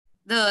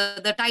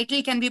the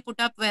title can be put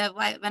up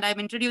when I'm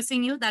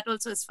introducing you. That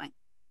also is fine.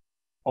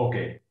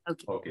 Okay.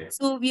 Okay. Okay.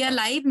 So we are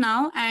live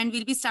now, and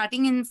we'll be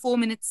starting in 4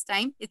 minutes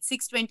time. It's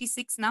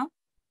 6:26 now.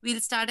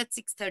 We'll start at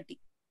 6:30.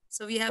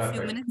 So we have a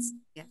few minutes.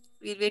 Yeah.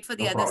 We'll wait for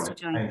the others to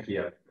join. I'm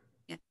here.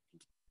 Yeah.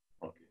 Thank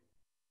you. Okay.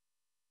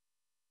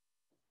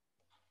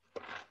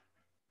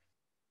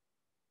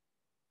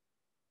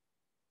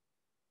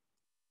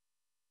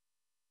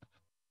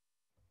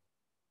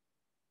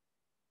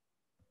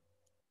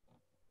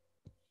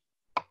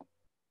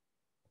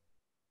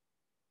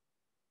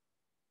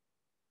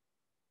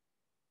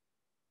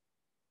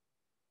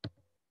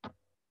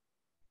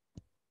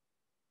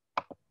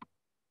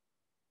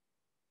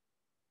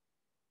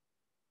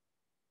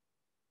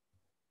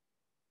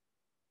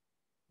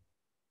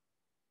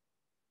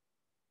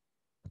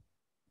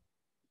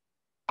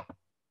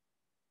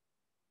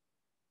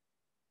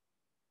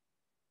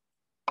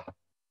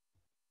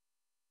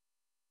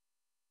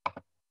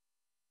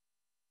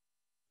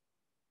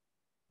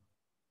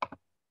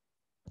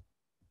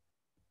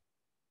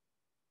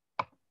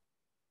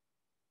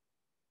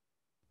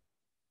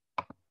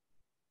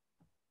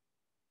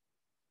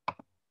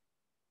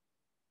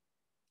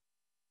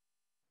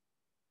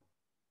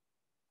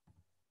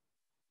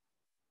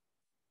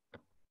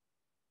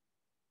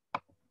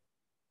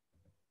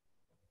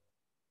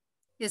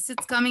 Yes,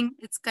 it's coming.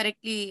 It's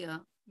correctly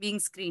being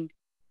screened.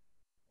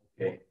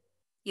 Okay.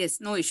 Yes,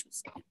 no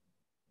issues.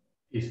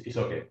 It's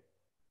okay.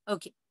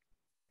 Okay.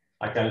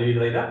 I can leave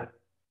it like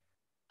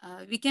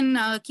that? We can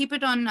keep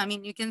it on. I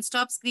mean, you can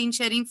stop screen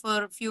sharing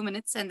for a few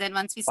minutes, and then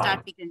once we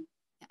start, we can.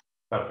 Yeah.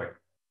 Perfect.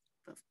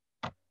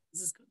 Perfect.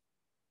 This is good.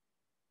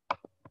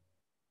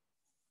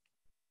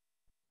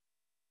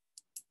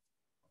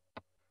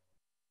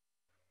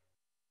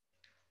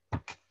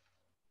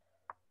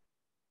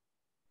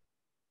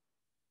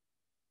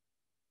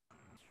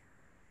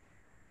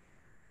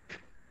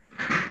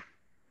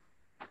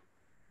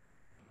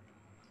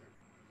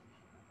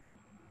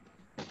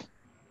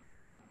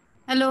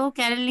 Hello,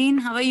 Caroline.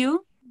 How are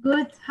you?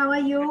 Good. How are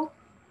you?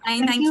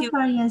 Fine, thank you.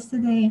 For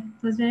yesterday.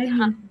 It was very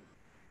beautiful.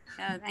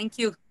 Yeah, thank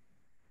you.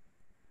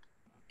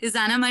 Is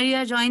Anna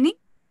Maria joining?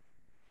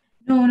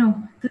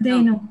 No.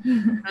 Today, no.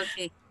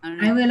 Okay. All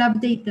right. I will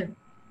update them.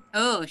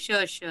 Oh,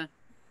 sure.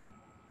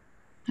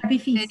 Happy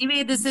feast.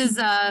 Anyway, this is,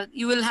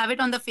 you will have it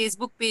on the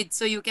Facebook page,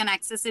 so you can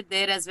access it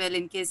there as well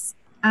in case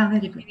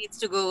very good. needs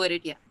to go over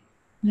it. Yeah.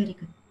 Very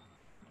good.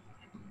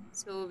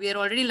 So we are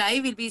already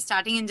live. We'll be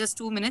starting in just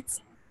 2 minutes.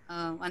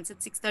 Once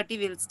it's 6:30,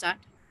 we'll start.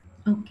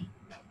 Okay.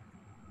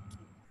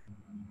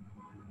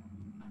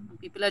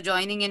 People are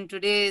joining in.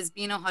 Today has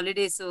been a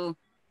holiday, so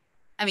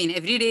I mean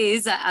every day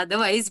is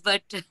otherwise,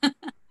 but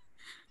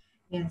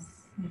yes.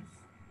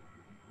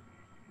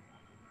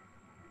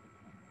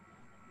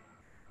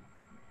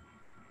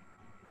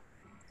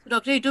 So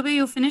Dr. Iturbe,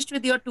 you finished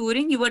with your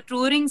touring. You were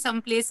touring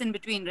someplace in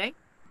between, right?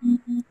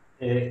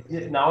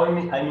 Now I'm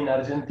in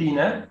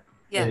Argentina.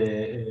 Yeah.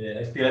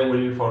 Still I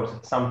will be for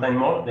some time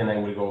more, then I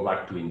will go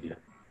back to India.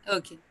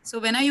 Okay. So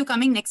when are you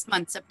coming next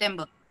month,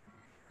 September?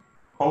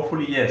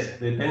 Hopefully, yes.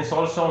 Depends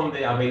also on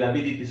the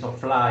availabilities of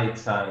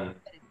flights, and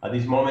at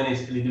this moment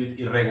it's a little bit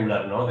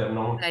irregular, no? There are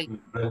no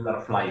regular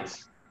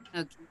flights.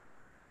 Okay.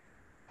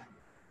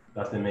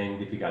 That's the main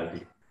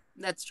difficulty.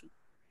 That's true.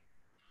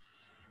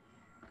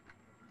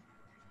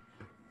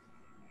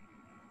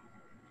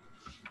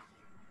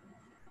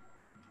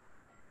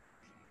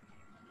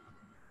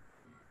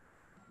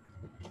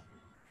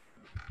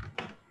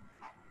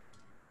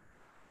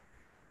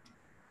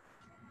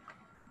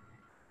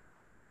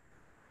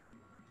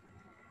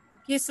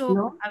 Okay, so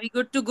are we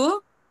good to go?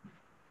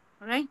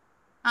 All right.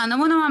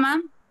 Namo Namah,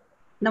 ma'am.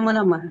 Namo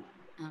Namah.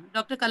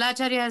 Dr.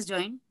 Kalacharya has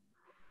joined.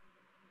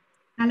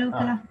 Hello,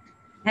 Kala.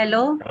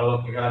 Hello. Hello,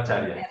 Dr.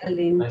 Kalacharya.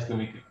 Nice to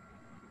meet you.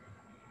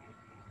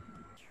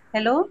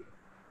 Hello.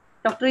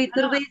 Dr.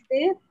 Iturbe is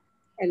there?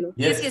 Hello.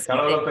 Yes.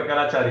 Hello, Dr.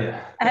 Kalacharya.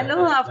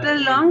 Hello. After a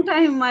long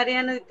time,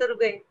 Mariano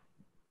Iturbe.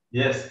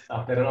 Yes,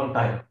 after a long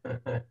time.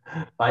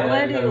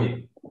 Finally, how are you?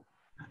 Meet.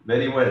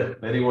 Very well.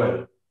 Very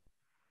well.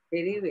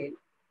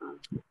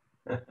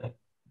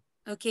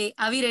 Okay,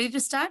 are we ready to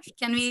start?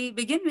 Can we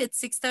begin with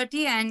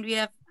 6:30? And we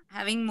are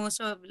having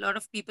a lot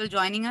of people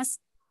joining us.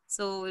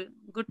 So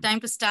good time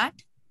to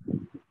start.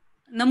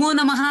 Namo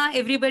Namaha,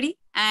 everybody.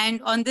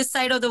 And on this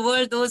side of the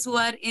world, those who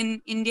are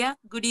in India,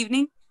 good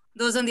evening.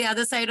 Those on the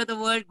other side of the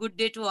world, good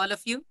day to all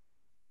of you.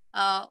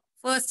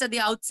 First, at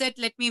the outset,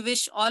 let me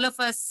wish all of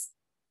us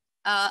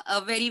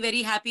a very,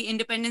 very happy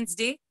Independence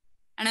Day.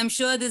 And I'm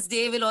sure this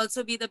day will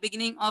also be the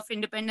beginning of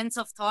independence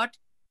of thought,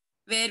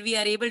 where we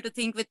are able to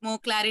think with more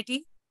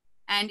clarity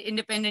and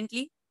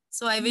independently.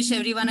 So I wish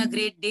everyone a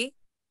great day.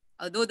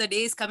 Although the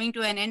day is coming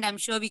to an end, I'm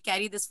sure we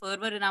carry this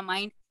fervor in our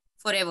mind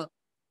forever.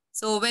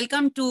 So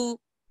welcome to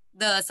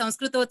the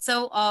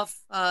Sanskritotsav of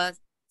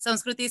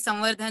Sanskriti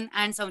Samvardhan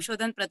and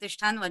Samshodhan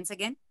Pratishthan once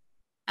again.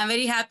 I'm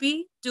very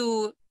happy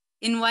to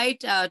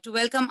invite, to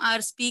welcome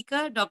our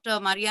speaker, Dr.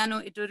 Mariano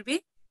Iturbe,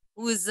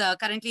 who is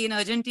currently in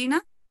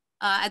Argentina.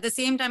 At the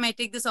same time, I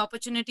take this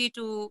opportunity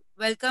to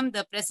welcome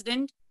the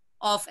President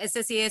of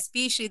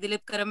SSASP, Shri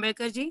Dilip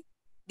Karambelkarji,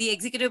 the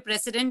Executive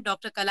President,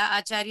 Dr. Kala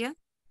Acharya,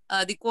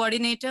 the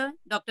Coordinator,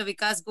 Dr.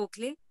 Vikas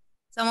Gokhale,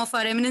 some of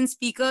our eminent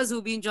speakers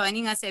who've been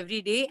joining us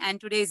every day, and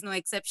today is no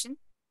exception,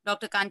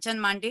 Dr. Kanchan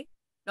Mande,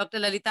 Dr.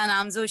 Lalita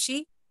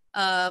Namzoshi,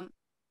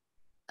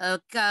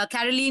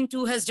 Caroline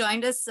too has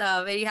joined us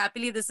very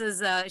happily.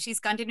 She's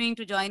continuing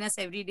to join us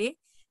every day.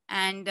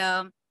 And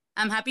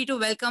I'm happy to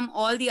welcome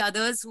all the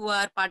others who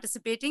are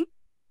participating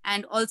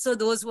and also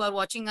those who are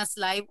watching us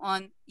live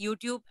on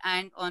YouTube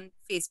and on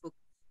Facebook.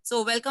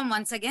 So welcome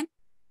once again.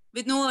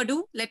 With no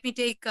ado, let me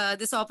take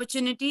this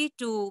opportunity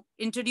to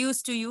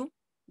introduce to you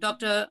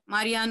Dr.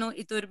 Mariano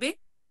Iturbe.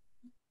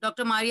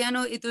 Dr.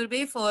 Mariano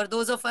Iturbe, for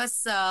those of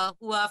us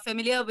who are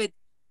familiar with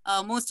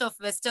most of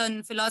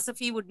Western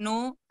philosophy would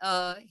know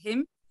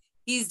him.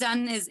 He's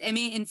done his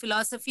MA in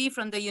philosophy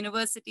from the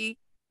university,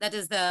 that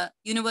is the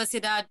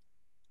Universidad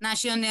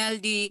Nacional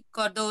de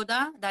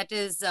Córdoba, that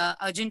is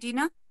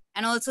Argentina,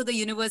 and also the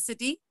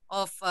University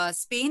of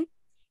Spain.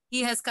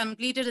 He has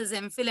completed his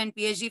MPhil and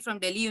PhD from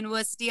Delhi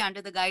University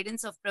under the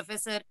guidance of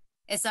Professor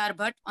S.R.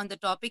 Bhatt on the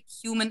topic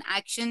Human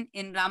Action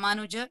in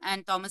Ramanuja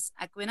and Thomas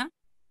Aquina.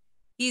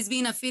 He's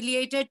been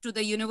affiliated to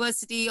the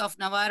University of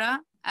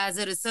Navarra as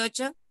a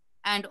researcher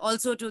and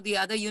also to the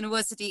other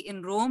university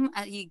in Rome.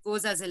 He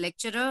goes as a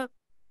lecturer,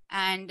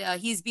 and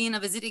he's been a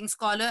visiting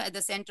scholar at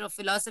the Center of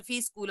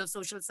Philosophy, School of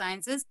Social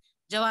Sciences,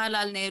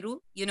 Jawaharlal Nehru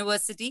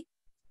University.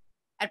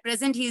 At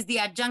present, he is the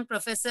adjunct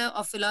professor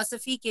of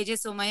philosophy, KJ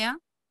Somaya,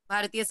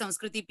 Bharatiya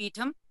Samskriti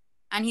Peetham,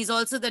 and he's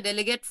also the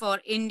delegate for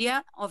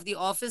India of the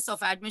Office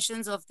of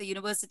Admissions of the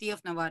University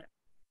of Navarra.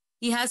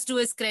 He has to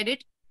his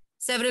credit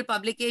several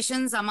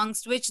publications,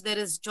 amongst which there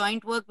is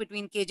joint work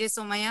between KJ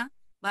Somaya,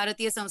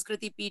 Bharatiya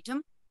Samskriti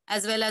Peetham,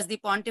 as well as the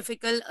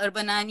Pontifical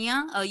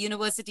Urbaniana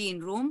University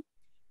in Rome.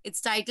 Its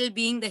title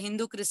being the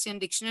Hindu-Christian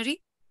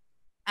Dictionary.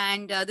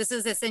 And this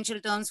is essential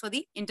terms for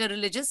the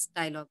interreligious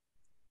dialogue.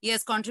 He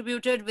has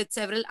contributed with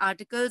several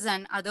articles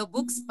and other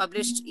books,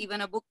 published even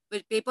a book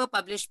with paper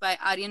published by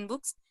Aryan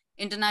Books,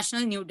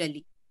 International, New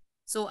Delhi.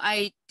 So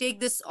I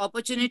take this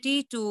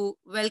opportunity to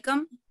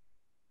welcome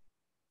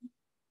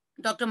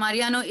Dr.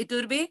 Mariano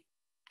Iturbe,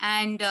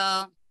 and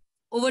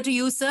over to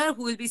you, sir,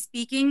 who will be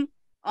speaking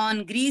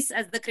on Greece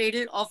as the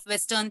cradle of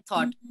Western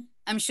thought.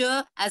 I'm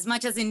sure as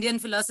much as Indian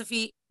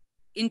philosophy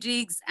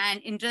intrigues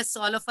and interests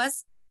all of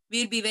us,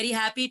 we'll be very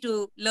happy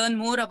to learn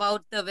more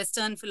about the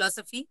Western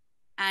philosophy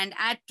and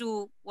add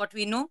to what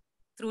we know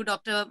through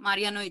Dr.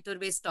 Mariano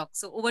Iturbe's talk.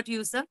 So over to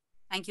you, sir.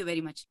 Thank you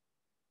very much.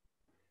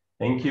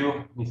 Thank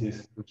you,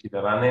 Mrs.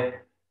 Ruchiterrane.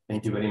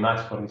 Thank you very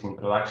much for this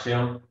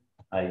introduction.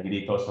 I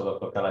greet also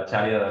Dr.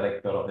 Kalacharya,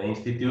 Director of the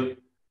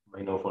Institute,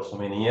 whom I know for so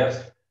many years.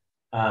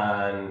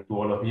 And to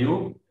all of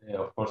you,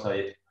 of course,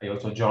 I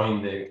also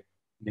join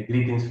the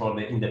greetings for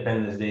the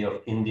Independence Day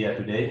of India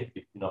today,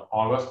 15th of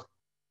August.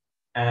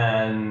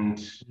 And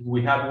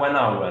we have 1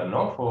 hour,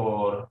 no,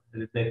 for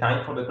the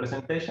time for the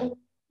presentation?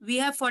 We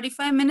have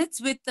 45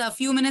 minutes with a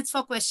few minutes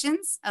for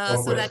questions.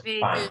 So that way.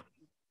 Fine.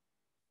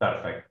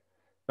 Perfect.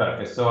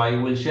 Perfect. So I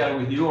will share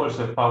with you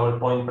also a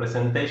PowerPoint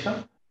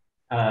presentation.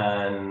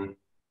 And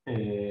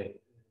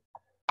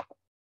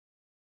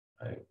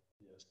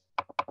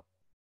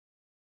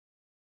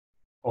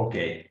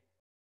okay.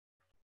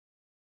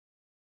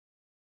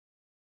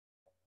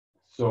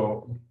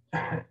 So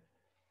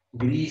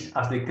Greece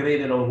as the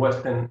cradle of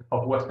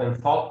Western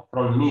thought,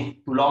 from myth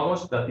to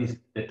logos, that is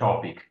the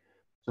topic.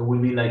 So we'll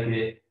be like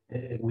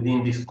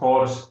within this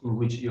course in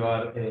which you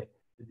are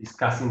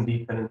discussing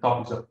different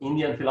topics of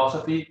Indian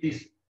philosophy.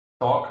 This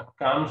talk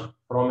comes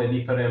from a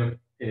different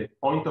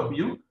point of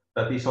view.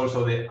 That is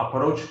also the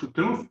approach to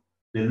truth,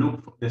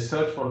 the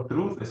search for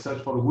truth, the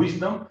search for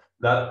wisdom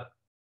that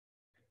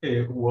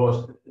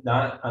was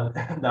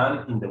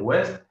done in the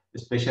West,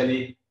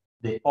 especially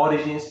the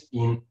origins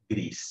in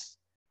Greece.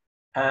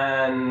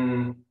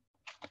 And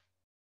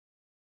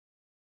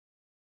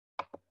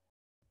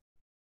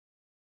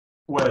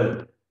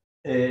well,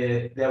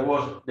 there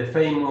was the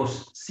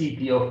famous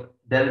city of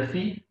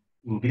Delphi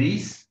in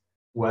Greece,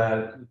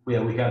 where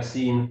we have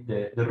seen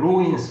the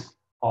ruins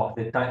of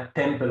the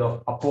temple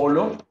of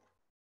Apollo.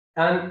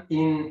 And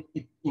in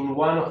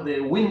one of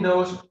the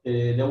windows,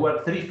 there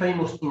were 3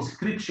 famous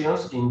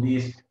inscriptions in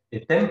this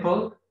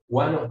temple.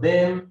 One of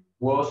them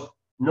was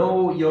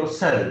 "Know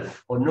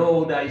yourself" or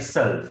 "Know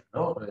thyself."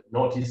 No?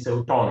 Notice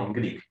Euton in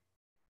Greek.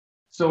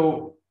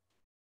 So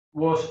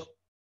was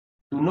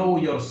to know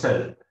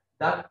yourself.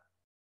 That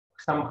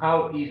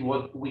somehow is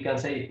what we can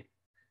say,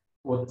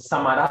 what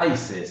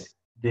summarizes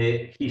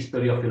the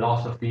history of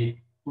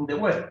philosophy in the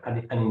West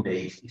and in the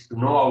East, is to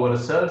know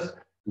ourselves,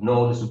 to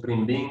know the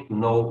Supreme Being, to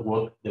know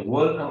what the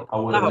world and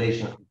our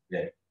relations with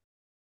them.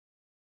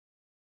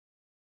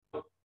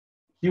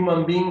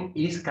 Human being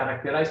is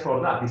characterized for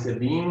that. It's a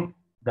being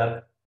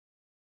that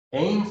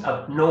aims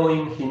at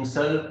knowing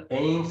himself,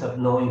 aims at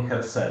knowing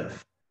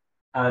herself.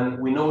 And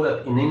we know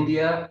that in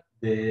India,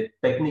 the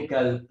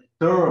technical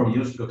term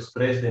used to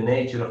express the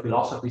nature of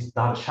philosophy is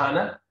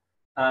darshana.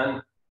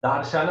 And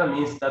Darshana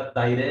means that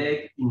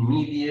direct,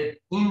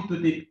 immediate,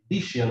 intuitive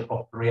vision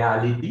of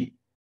reality,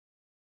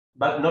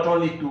 but not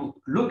only to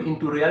look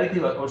into reality,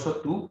 but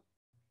also to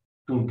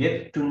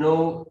get to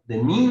know the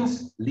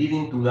means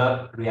leading to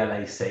that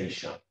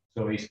realization.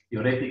 So it's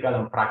theoretical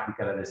and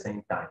practical at the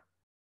same time.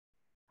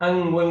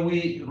 And when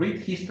we read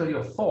history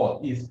of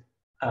thought,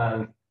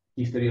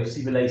 history of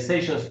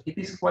civilizations, it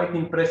is quite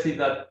impressive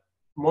that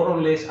more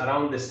or less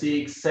around the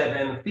 6th,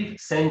 7th, 5th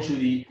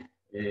century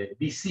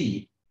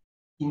BC,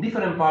 in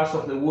different parts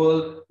of the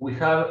world, we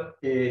have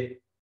an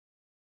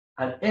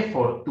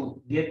effort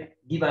to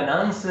give an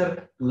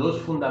answer to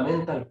those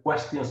fundamental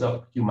questions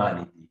of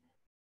humanity.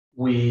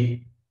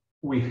 We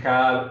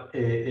have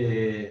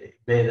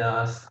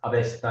Vedas,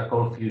 Avesta,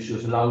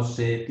 Confucius, Lao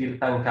Tse,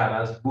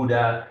 Tirthankaras,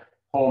 Buddha,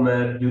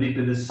 Homer,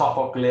 Euripides,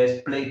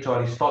 Sophocles, Plato,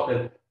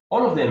 Aristotle,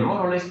 all of them more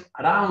or less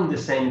around the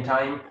same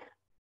time,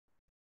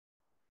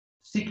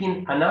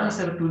 seeking an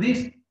answer to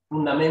these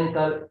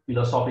fundamental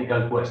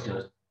philosophical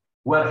questions.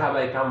 Where have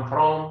I come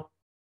from?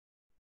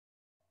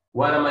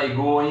 Where am I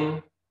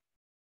going?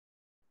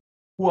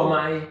 Who am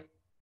I?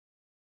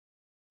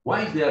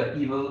 Why is there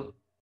evil?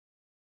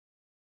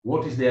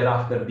 What is there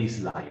after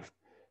this life?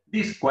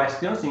 These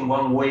questions, in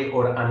one way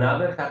or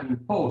another, have been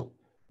posed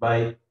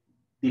by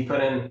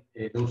different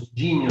those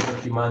geniuses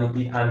of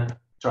humanity and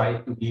try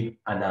to give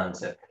an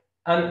answer.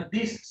 And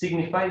this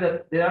signifies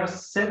that there are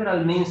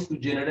several means to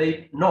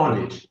generate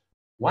knowledge.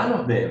 One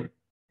of them,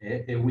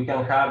 we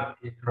can have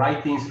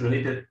writings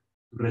related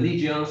to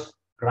religions,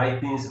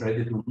 writings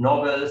related to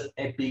novels,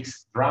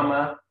 epics,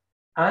 drama,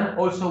 and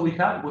also we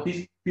have what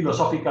is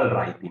philosophical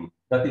writing.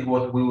 That is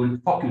what we will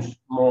focus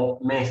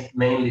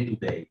mainly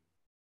today.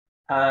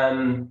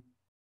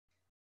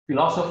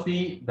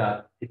 Philosophy,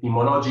 that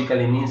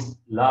etymologically means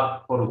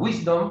love for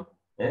wisdom,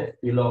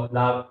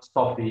 love,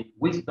 Sophie,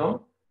 wisdom,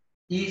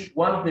 is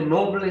one of the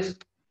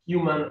noblest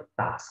human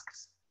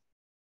tasks.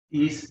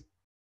 Is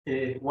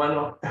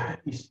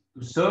is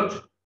to search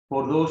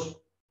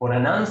for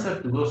an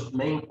answer to those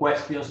main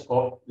questions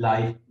of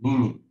life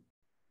meaning,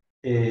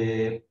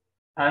 and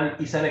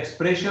it's an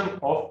expression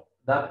of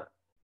that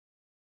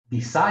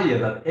desire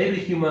that every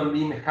human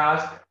being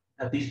has,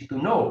 that is to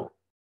know,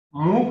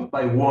 moved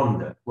by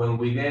wonder. When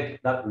we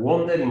get that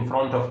wonder in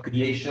front of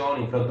creation,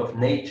 in front of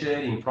nature,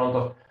 in front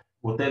of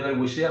whatever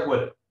we share,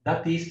 well,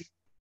 that is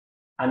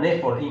an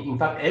effort. In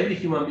fact, every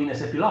human being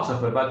is a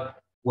philosopher,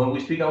 but when we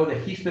speak about the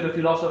history of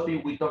philosophy,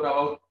 we talk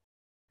about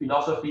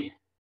philosophy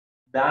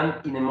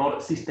done in a more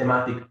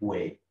systematic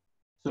way.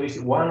 So it's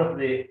one of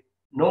the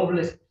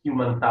noblest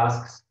human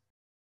tasks,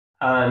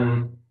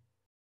 and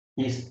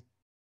is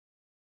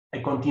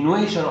a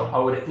continuation of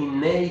our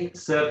innate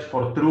search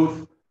for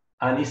truth,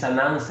 and is an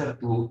answer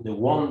to the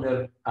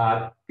wonder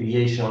at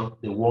creation,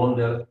 the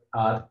wonder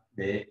at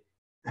the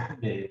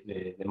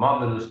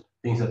marvelous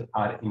things that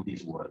are in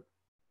this world.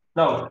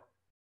 Now,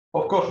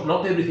 of course,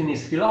 not everything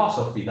is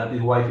philosophy. That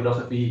is why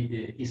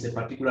philosophy is a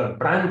particular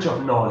branch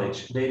of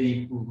knowledge,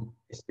 very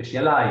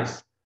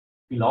specialized.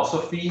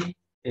 Philosophy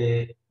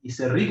is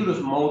a rigorous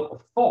mode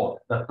of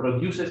thought that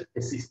produces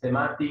a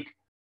systematic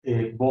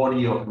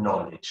body of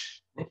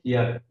knowledge.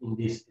 Here in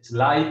this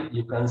slide,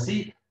 you can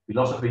see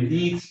philosophy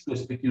leads to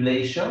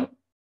speculation,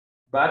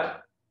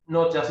 but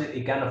not just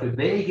a kind of a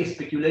vague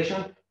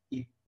speculation.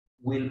 It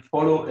will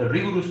follow a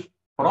rigorous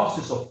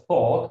process of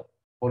thought,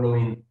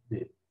 following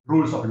the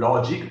rules of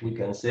logic, we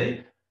can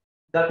say.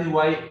 That is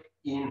why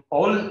in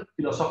all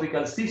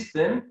philosophical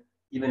systems,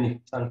 even if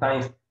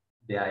sometimes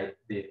the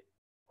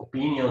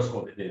opinions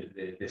or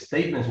the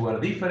statements were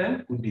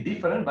different, could be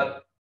different,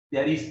 but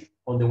there is,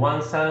 on the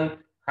one hand,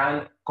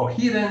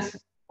 coherence,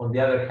 on the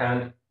other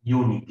hand,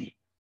 unity.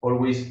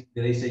 Always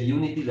there is a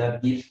unity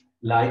that gives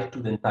life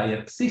to the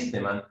entire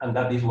system, and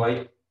that is why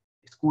a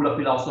school of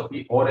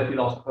philosophy or a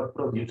philosopher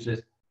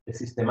produces a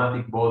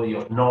systematic body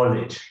of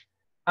knowledge.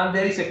 And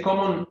there is a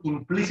common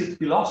implicit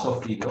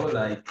philosophy,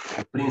 like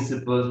the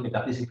principles,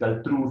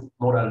 metaphysical truth,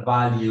 moral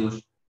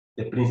values,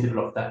 the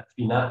principle of that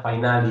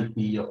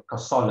finality, of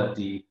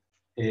causality.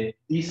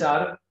 These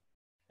are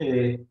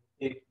the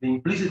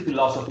implicit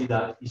philosophy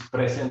that is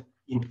present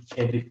in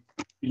every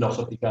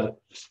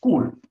philosophical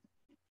school.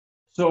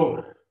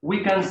 So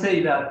we can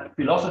say that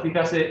philosophy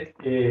has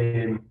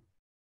a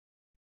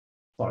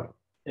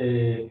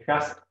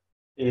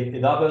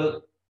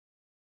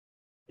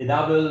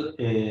double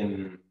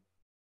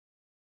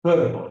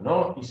purpose.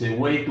 No, it's a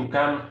way to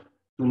come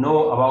to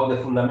know about the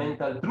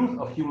fundamental truth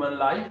of human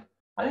life,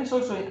 and it's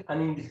also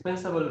an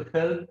indispensable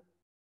help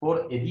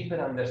for a deeper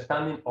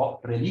understanding of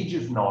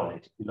religious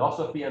knowledge.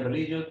 Philosophy and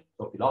religion,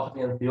 so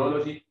philosophy and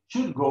theology,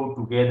 should go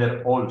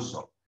together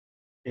also.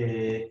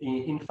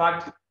 In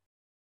fact,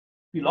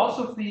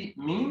 philosophy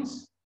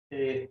means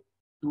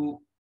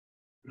to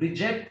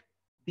reject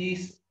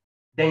this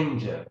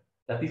danger,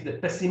 that is the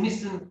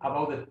pessimism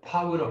about the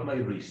power of my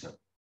reason.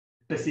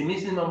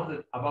 Pessimism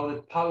about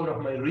the power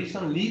of my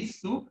reason leads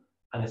to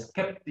a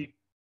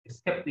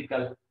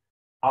skeptical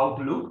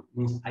outlook,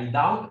 means I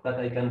doubt that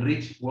I can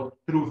reach what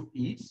truth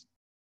is,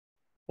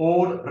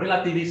 or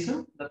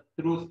relativism, that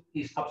truth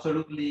is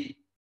absolutely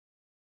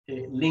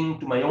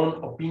linked to my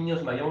own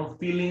opinions, my own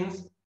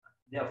feelings.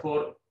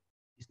 Therefore,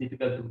 it's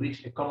difficult to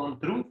reach a common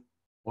truth,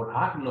 or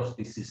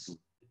agnosticism.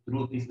 The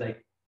truth is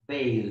like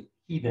veiled,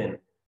 hidden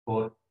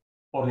for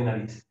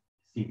ordinary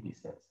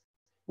citizens.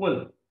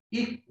 Well,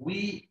 if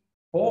we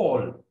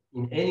fall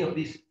in any of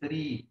these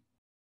three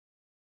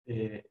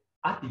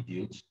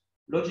attitudes,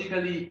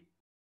 logically,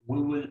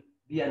 we will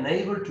be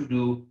unable to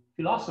do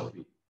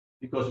philosophy,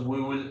 because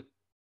we will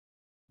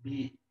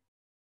be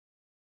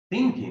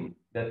thinking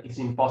that it's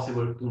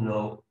impossible to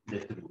know the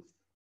truth.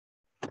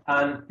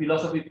 And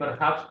philosophy,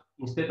 perhaps,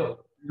 instead of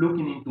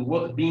looking into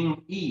what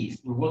being is,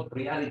 in what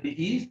reality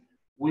is,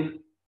 will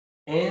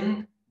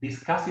end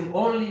discussing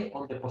only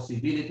on the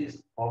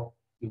possibilities of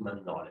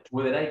human knowledge,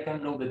 whether I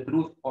can know the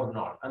truth or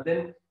not. And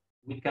then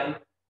we can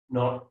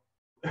not,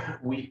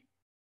 we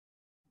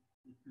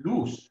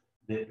lose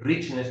the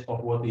richness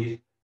of what is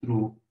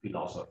true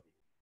philosophy.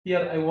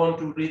 Here I want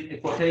to read a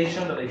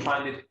quotation that I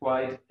find it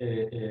quite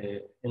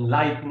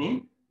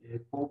enlightening.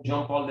 Pope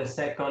John Paul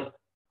II,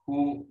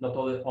 who not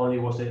only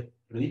was a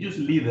religious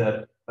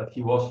leader, but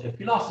he was a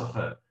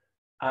philosopher.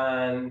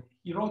 And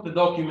he wrote a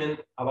document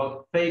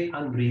about faith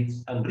and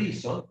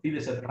reason,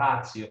 Fides et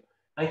Ratio,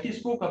 and he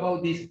spoke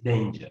about this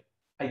danger.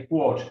 I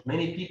quote,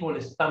 "Many people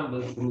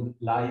stumble through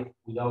life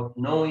without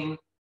knowing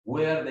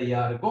where they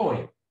are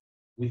going.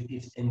 With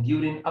its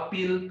enduring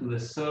appeal to the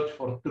search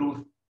for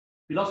truth,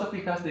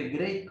 philosophy has the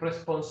great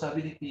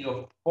responsibility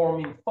of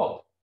forming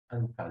thought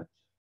and culture.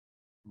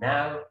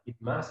 Now it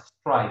must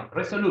strive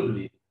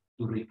resolutely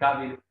to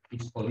recover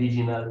its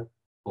original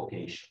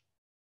vocation."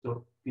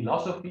 So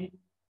philosophy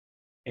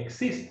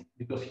exists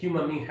because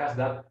human being has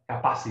that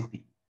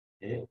capacity,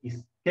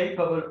 is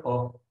capable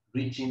of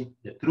reaching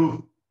the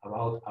truth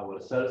about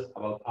ourselves,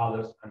 about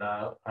others, and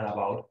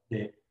about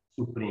the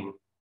supreme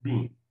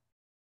being.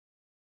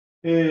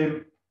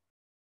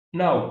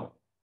 Now,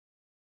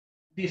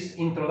 this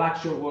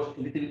introduction was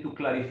a little bit to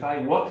clarify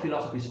what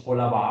philosophy is all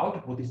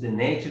about, what is the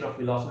nature of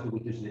philosophy,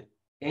 what is the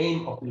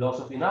aim of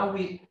philosophy. Now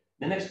the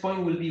next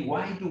point will be,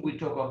 why do we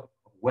talk of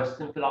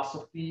Western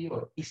philosophy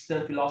or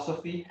Eastern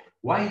philosophy?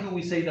 Why do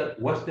we say that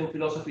Western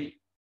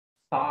philosophy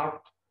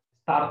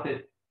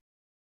started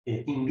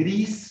in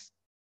Greece?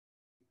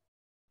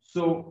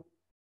 So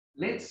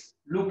let's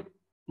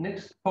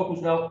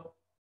focus now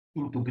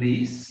into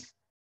Greece,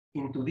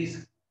 into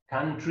this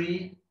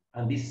country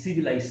and this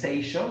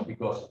civilization,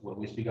 because when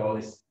we speak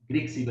about this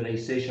Greek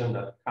civilization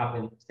that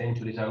happened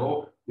centuries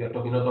ago, we are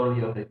talking not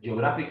only of the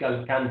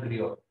geographical country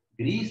of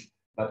Greece,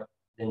 but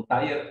the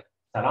entire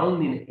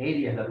surrounding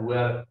areas that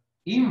were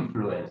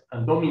influenced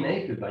and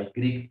dominated by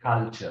Greek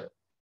culture.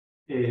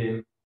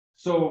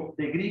 So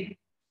the Greek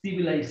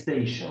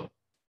civilization,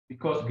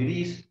 because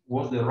Greece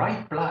was the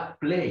right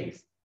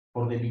place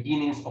for the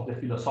beginnings of the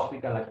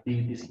philosophical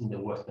activities in the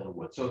Western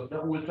world. So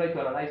now we'll try to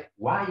analyze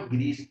why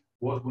Greece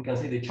was, we can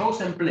say, the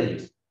chosen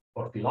place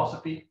for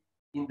philosophy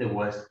in the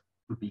West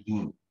to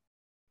begin.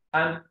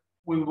 And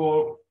we'll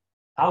go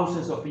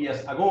thousands of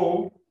years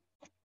ago,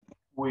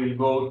 we'll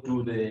go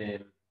to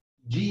the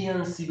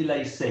Aegean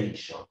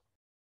civilization.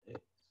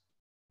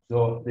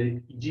 So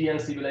the Aegean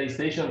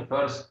civilization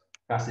first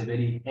has a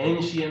very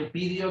ancient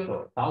period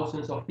of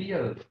thousands of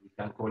years. We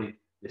can call it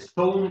the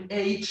Stone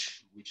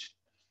Age, which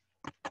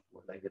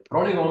was like the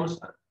polygons.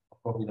 And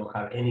of course, we don't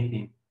have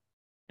anything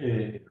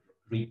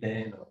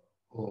written,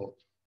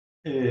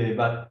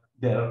 but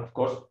there, of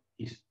course,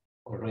 is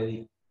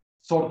already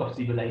sort of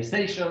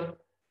civilization.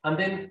 And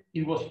then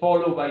it was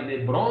followed by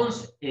the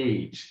Bronze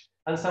Age.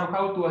 And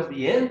somehow towards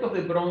the end of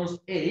the Bronze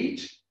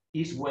Age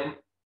is when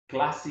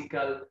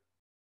classical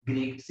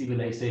Greek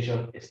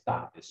civilization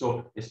started.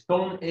 So the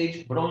Stone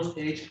Age, Bronze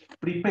Age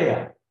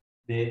prepared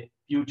the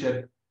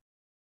future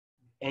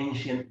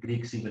ancient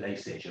Greek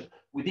civilization.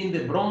 Within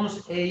the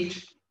Bronze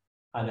Age,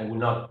 and I will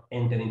not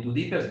enter into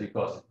details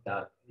because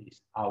that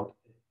is out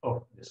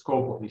of the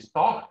scope of this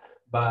talk,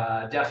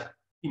 but just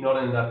in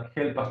order that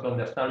help us to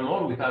understand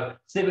more, we have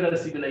several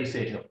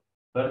civilizations.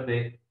 First,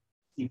 the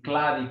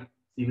Cycladic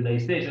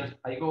civilizations.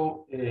 I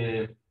go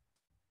a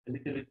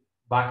little bit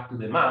back to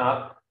the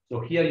map.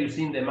 So here you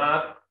see in the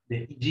map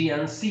the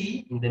Aegean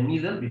Sea in the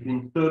middle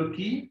between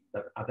Turkey,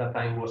 that at that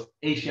time was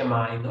Asia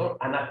Minor,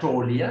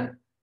 Anatolia,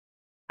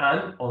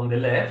 and on the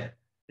left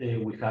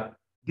we have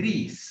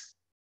Greece.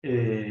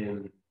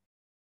 And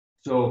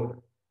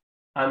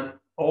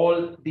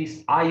all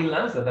these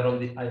islands that are on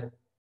the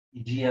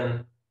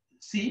Aegean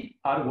Sea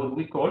are what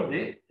we call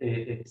the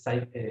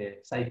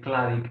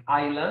Cycladic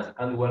islands,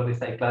 and where the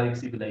Cycladic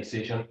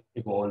civilization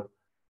evolved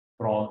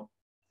from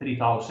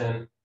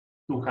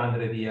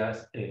 3,200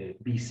 years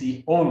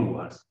BC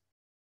onwards.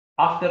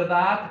 After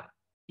that,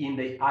 in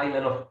the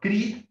island of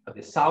Crete, at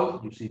the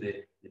south, you see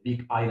the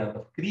big island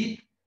of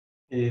Crete,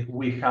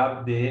 we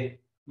have the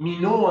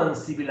Minoan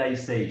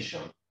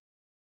civilization.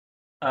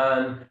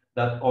 And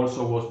that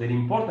also was very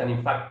important.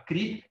 In fact,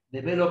 Crete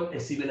developed a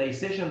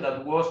civilization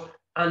that was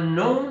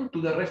unknown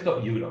to the rest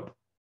of Europe.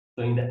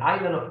 So in the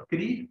island of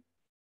Crete,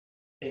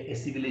 a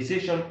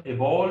civilization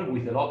evolved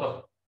with a lot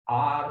of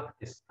art,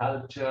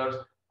 sculptures,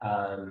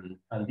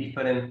 and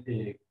different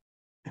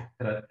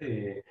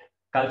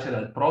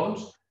cultural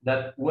products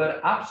that were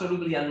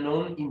absolutely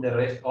unknown in the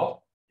rest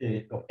of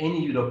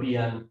any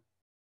European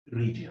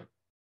region.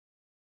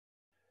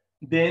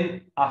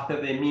 Then, after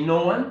the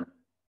Minoan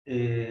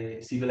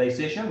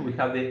civilization, we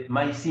have the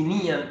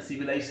Mycenaean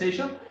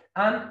civilization,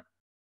 and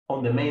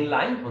on the main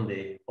line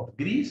of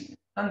Greece,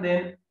 and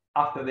then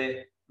after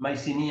the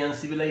Mycenaean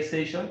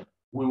civilization,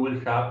 we will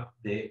have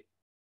the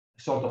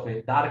sort of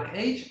a dark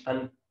age,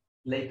 and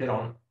later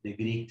on the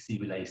Greek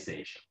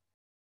civilization.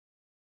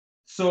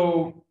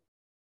 So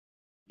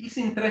it's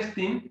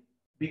interesting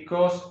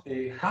because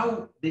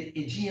how the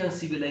Aegean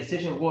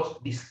civilization was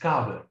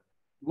discovered.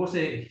 It was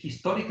a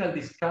historical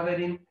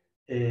discovery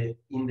at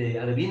the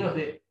beginning of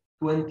the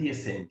 20th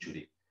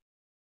century.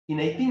 In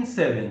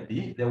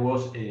 1870, there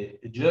was a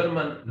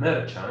German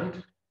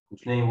merchant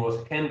whose name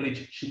was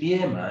Heinrich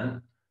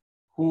Schliemann,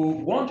 who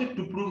wanted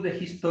to prove the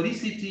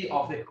historicity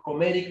of the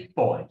Homeric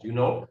poems. You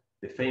know,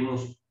 the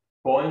famous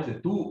poems, the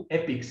two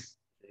epics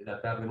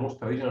that are the most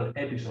original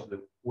epics of the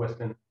West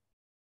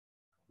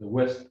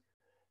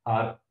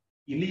are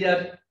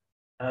Iliad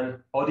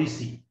and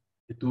Odyssey,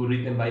 the two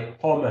written by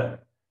Homer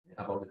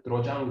about the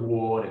Trojan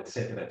War,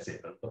 etc.,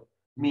 etc. So,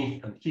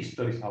 myth and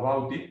histories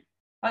about it.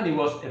 And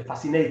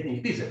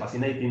it is a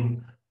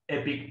fascinating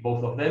epic,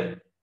 both of them,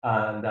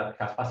 and that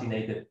has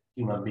fascinated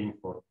human beings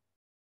for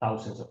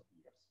thousands of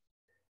years.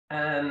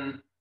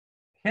 And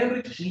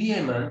Heinrich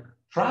Schliemann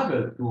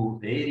traveled to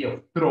the area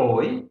of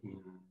Troy, in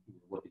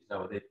what is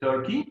now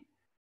Turkey,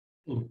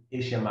 in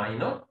Asia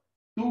Minor,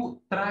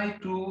 to try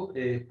to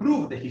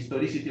prove the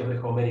historicity of the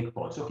Homeric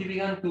poems. So he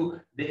began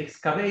the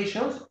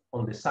excavations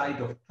on the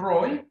site of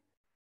Troy,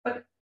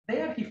 but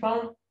there he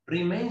found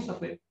remains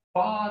of a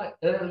far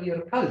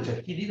earlier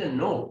culture he didn't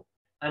know.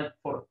 And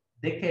for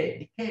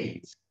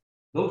decades,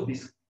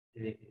 those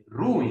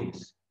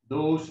ruins,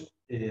 those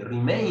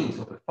remains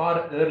of a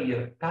far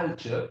earlier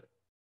culture,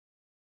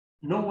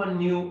 no one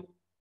knew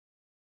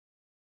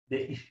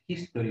the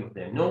history of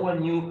them. No one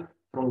knew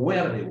from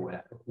where they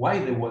were, why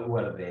they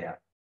were there.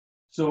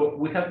 So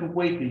we have to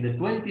wait till the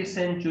 20th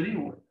century,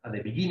 at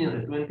the beginning of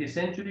the 20th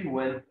century,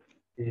 when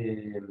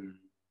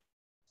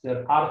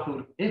Sir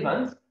Arthur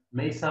Evans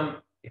made some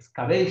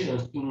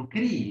excavations in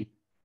Crete,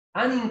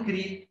 and in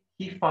Crete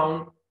he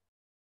found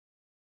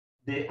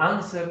the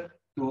answer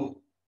to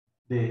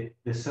the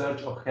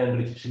search of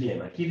Heinrich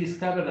Schliemann. He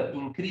discovered that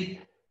in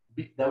Crete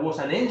there was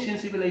an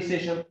ancient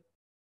civilization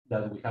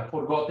that we have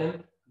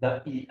forgotten,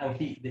 that he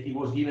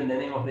was given the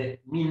name of the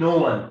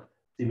Minoan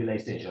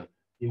civilization.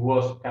 It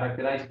was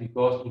characterized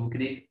because in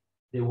Crete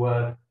they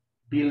were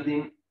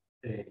building,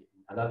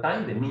 at that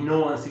time, the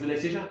Minoan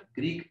civilization,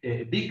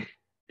 big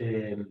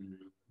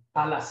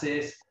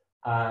palaces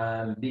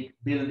and big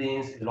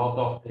buildings, a lot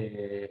of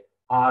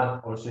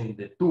art also in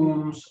the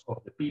tombs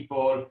of the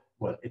people,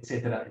 well,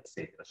 etc.,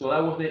 etc. So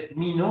that was the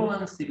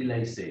Minoan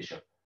civilization.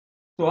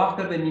 So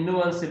after the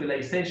Minoan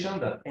civilization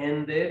that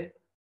ended,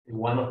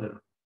 one of the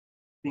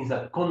things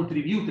that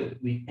contributed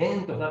to the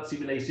end of that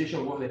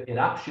civilization was the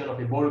eruption of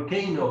a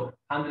volcano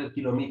 100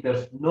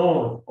 kilometers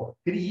north of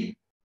Crete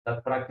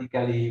that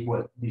practically,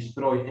 well,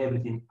 destroyed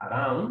everything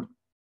around.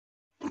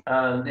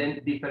 And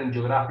then different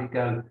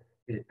geographical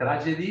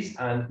tragedies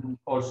and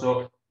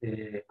also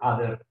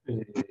other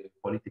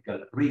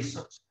political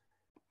reasons.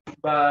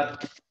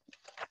 But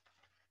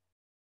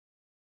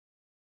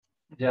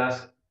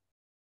just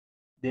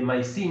the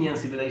Mycenaean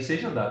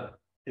civilization that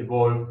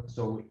evolved.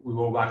 So we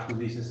go back to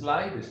this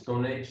slide, the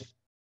Stone Age.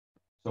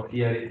 So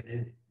here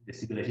the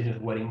civilizations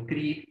were in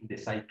Crete, the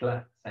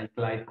Cyclade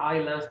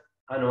Islands,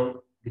 and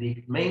on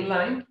Greek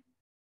mainland.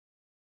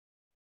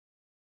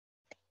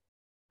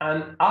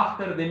 And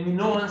after the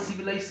Minoan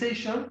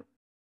civilization,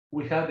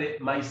 we have the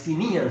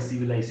Mycenaean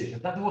civilization.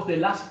 That was the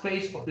last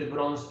phase of the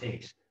Bronze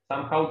Age.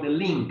 Somehow the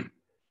link,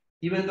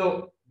 even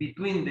though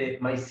between the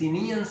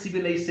Mycenaean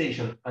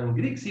civilization and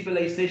Greek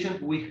civilization,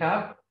 we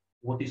have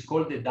what is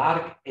called the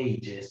Dark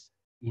Ages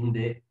in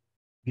the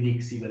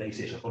Greek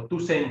civilization. For 2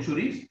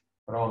 centuries,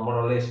 from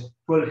more or less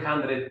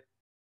 1200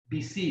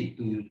 BC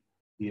to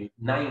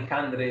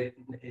 900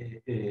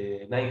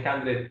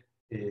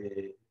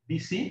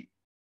 BC,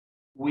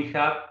 we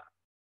have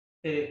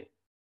a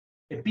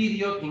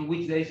period in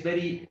which there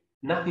is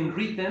nothing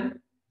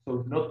written,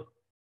 so not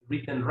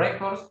written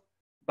records,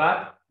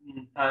 but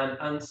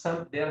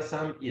there are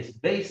some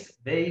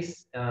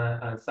base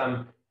and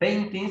some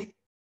paintings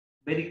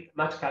very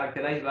much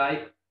characterized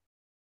by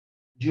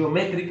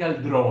geometrical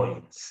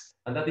drawings,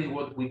 and that is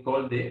what we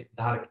call the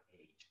Dark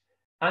Age.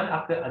 And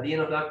at the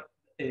end of that,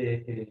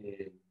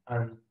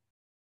 and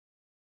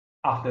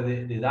after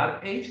the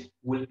Dark Age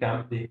will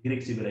come the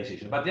Greek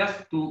civilization. But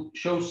just to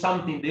show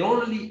something, the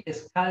only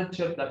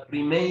sculpture that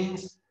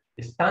remains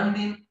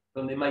standing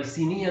from the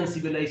Mycenaean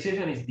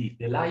civilization is this,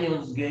 the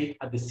Lion's Gate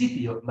at the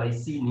city of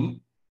Mycenae,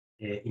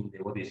 in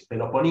what is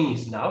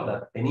Peloponnese now,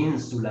 that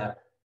peninsula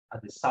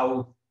at the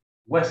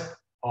southwest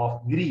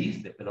of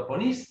Greece, the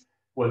Peloponnese.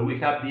 Well, we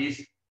have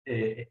this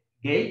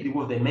gate. It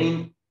was the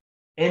main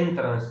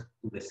entrance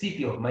to the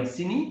city of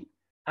Mycenae,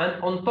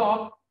 and on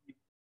top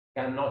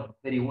cannot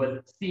very well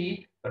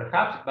see,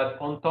 perhaps, but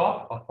on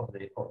top of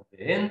the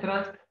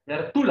entrance,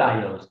 there are two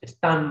lions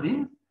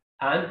standing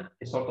and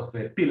a sort of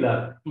a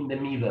pillar in the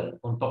middle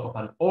on top of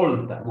an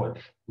altar. Well,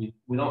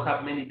 we don't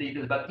have many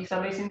details, but it's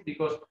amazing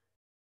because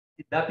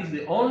that is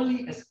the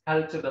only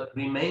sculpture that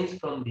remains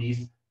from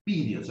this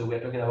period. So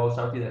we're talking about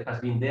something that has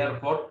been there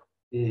for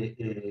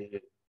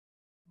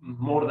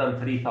more than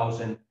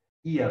 3,000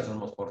 years,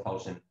 almost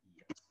 4,000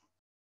 years.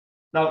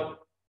 Now,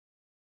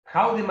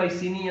 how the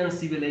Mycenaean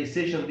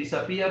civilization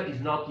disappeared is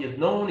not yet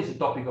known. It's a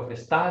topic of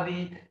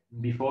study.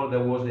 Before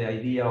there was the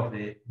idea of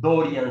the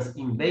Dorians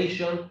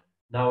invasion.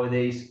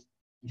 Nowadays,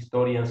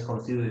 historians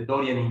consider the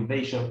Dorian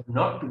invasion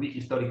not to be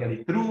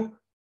historically true,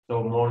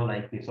 so more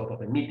like a sort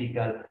of a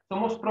mythical. So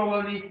most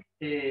probably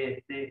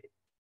the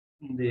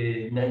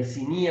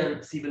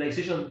Mycenaean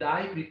civilization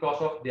died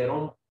because of their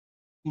own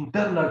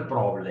internal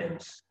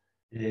problems.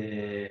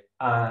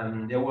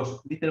 And there was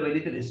little by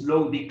little a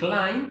slow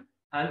decline,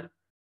 and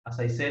as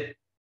I said,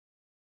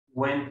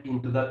 went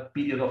into that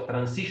period of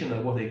transition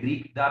that was the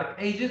Greek Dark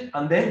Ages,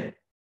 and then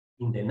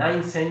in the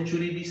 9th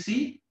century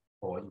BC,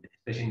 or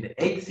especially in the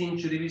 8th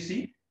century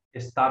BC,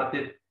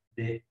 started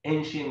the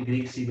ancient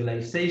Greek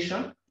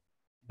civilization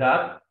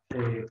that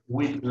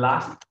will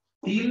last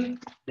till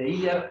the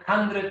year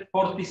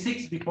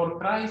 146 before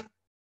Christ,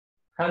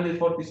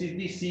 146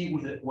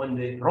 BC, when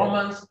the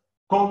Romans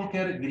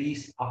conquered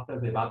Greece after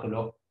the Battle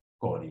of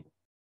Corinth.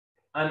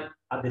 And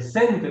at the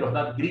center of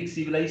that Greek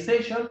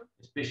civilization,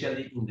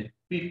 especially in the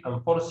 5th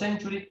and 4th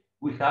century,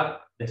 we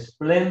have the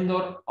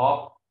splendor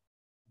of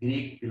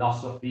Greek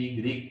philosophy,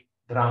 Greek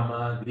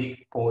drama,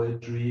 Greek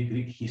poetry,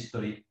 Greek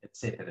history,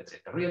 etc.,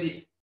 etc.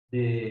 Really,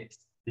 the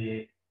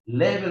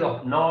level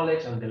of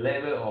knowledge and the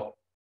level of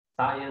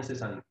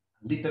sciences and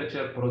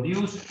literature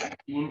produced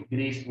in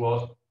Greece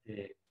was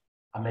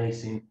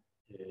amazing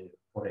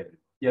for everyone.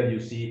 Here you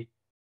see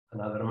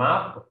another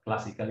map of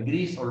classical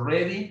Greece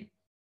already.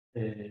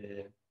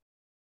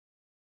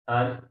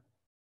 And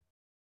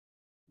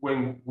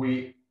when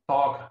we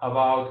talk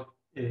about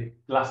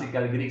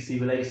classical Greek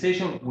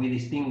civilization, we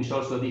distinguish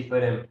also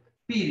different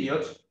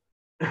periods.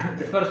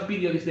 The first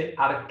period is the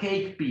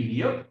archaic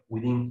period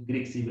within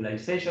Greek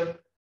civilization,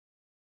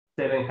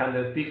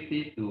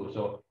 750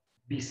 to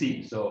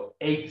BC, so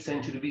 8th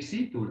century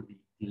BC till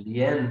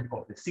the end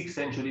of the 6th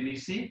century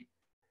BC.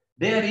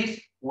 There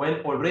is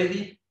when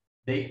already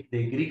the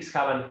Greeks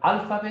have an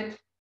alphabet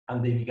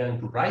and they began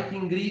to write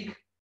in Greek.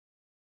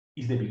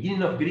 It's the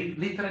beginning of Greek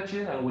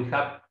literature, and we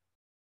have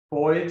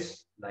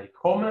poets like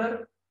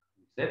Homer,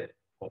 who said,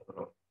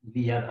 author of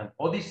Iliad and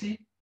Odyssey,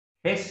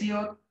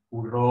 Hesiod,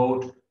 who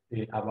wrote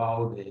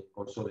about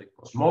also the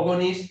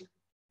cosmogonies,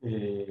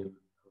 the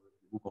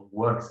book of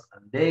Works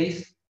and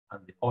Days,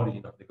 and the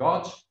origin of the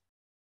gods.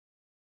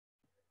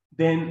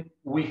 Then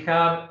we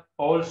have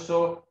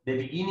also the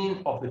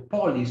beginning of the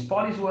polis.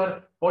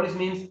 Polis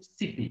means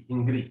city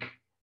in Greek.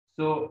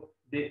 So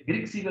the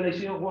Greek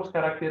civilization was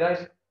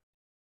characterized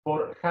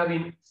for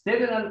having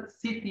several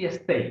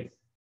city-states,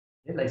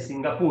 like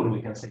Singapore,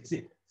 we can say.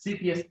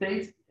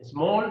 City-states,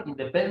 small,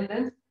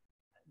 independent,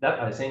 that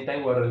at the same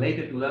time were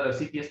related to the other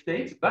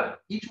city-states,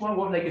 but each one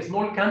was like a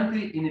small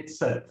country in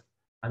itself.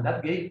 And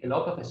that gave a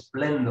lot of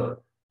splendor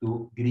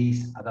to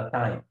Greece at that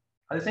time.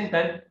 At the same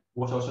time,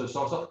 was also a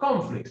source of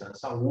conflicts, and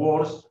some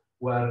wars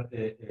were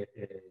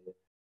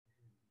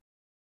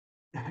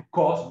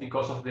caused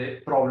because of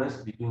the problems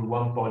between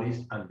one polis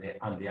and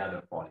the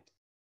other polis.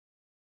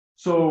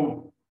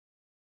 So,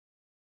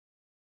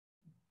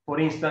 for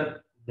instance,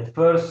 the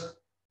first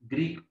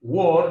Greek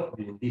war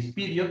during this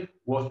period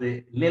was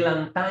the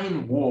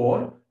Lelantine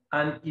War,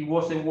 and it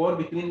was a war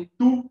between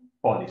two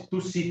polis,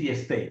 two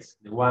city-states,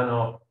 the one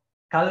of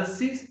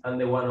Chalcis and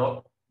the one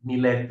of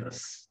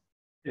Miletus.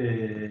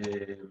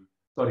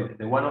 Sorry,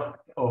 the one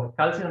of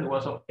Chalcis and the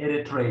one of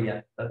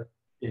Eretria, that,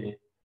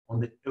 on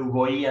the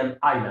Euboean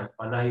island,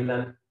 an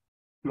island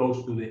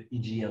close to the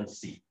Aegean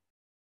Sea.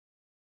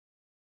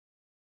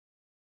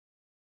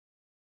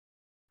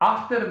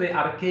 After the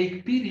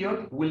archaic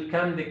period will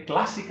come the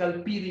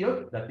classical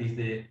period, that is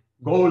the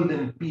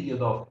golden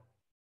period of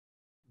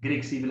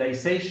Greek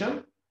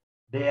civilization.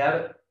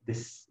 There, the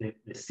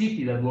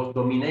city that was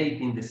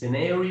dominating the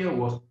scenario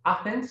was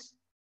Athens,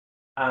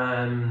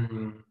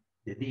 and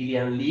the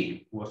Delian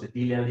League was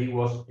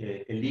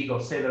a league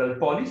of several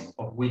polis,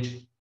 of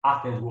which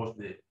Athens was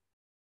the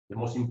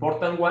most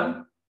important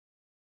one.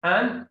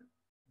 And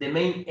the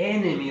main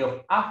enemy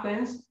of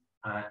Athens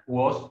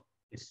was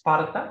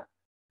Sparta,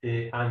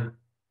 and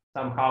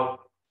somehow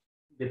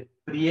the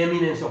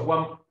preeminence of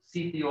one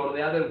city or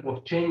the other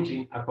was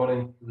changing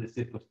according to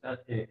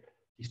the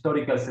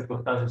historical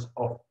circumstances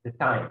of the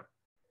time.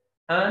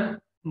 And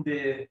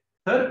the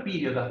third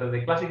period after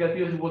the classical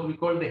period is what we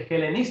call the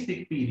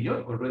Hellenistic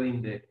period,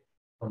 already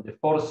from the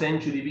 4th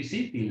century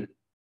BC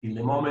till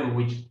the moment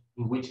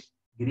in which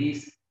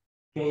Greece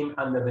came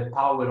under the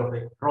power of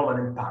the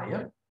Roman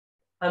Empire.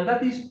 And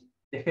that is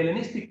the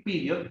Hellenistic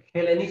period.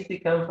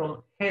 Hellenistic comes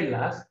from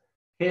Hellas.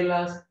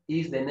 Hellas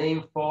is the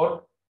name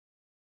for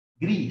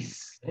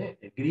Greece.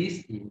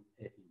 Greece in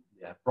the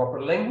their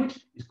proper language,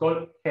 is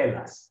called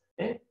Hellas,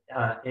 Hellas.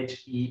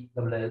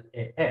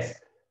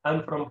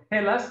 And from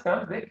Hellas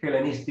comes the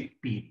Hellenistic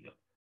period.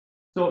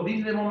 So this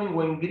is the moment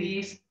when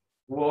Greece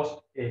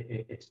was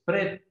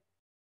spread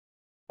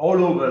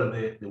all over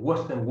the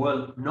Western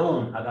world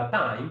known at that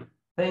time,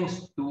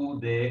 thanks to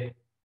the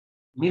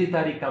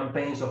military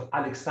campaigns of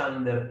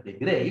Alexander the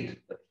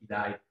Great, but he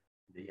died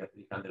in the year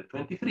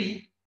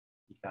 323.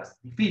 He has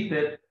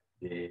defeated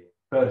the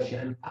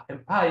Persian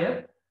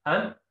Empire,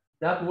 and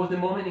that was the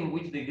moment in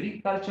which the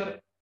Greek culture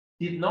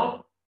did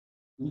not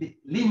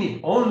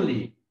limit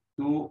only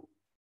to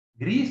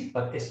Greece,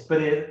 but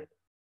spread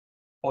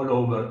all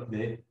over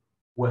the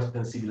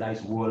Western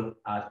civilized world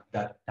at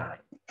that time.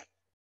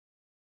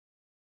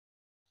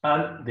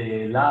 And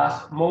the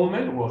last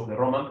moment was the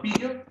Roman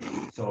period,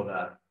 so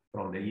that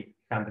from the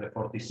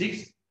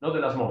 146, not the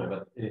last moment,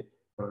 but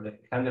from the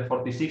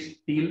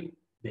 146 till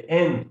the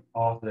end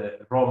of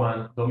the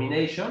Roman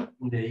domination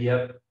in the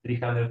year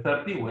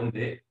 330, when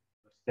they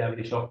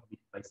established of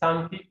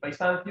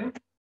Byzantium,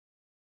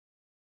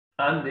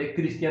 and the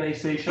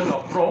Christianization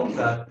of Rome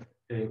that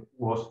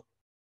was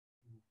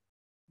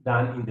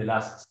done in the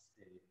last,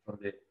 from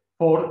the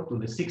 4th to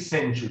the 6th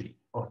century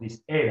of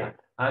this era.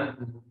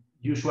 And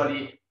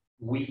usually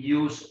we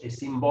use a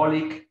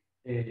symbolic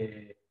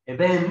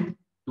event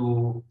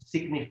to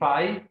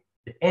signify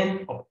the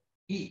end of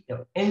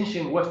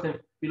ancient Western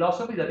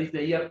philosophy, that is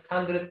the year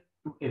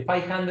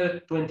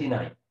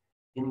 529.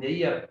 In the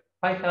year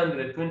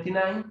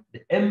 529,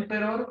 the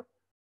emperor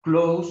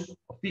closed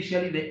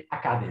officially the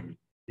academy.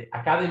 The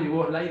academy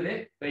was like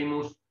the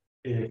famous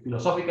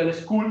philosophical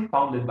school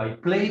founded by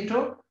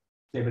Plato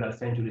several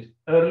centuries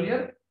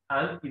earlier,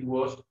 and it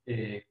was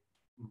the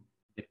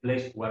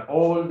place where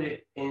all the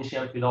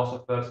ancient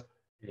philosophers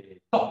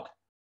taught,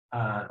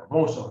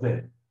 most of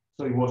them.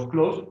 So it was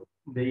closed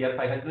in the year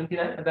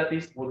 529, and that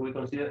is what we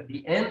consider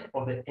the end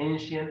of the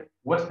ancient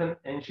Western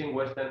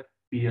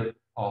period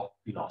of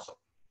philosophy.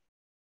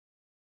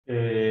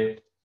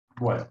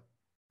 Well,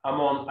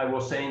 I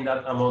was saying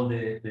that among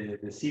the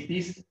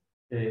cities,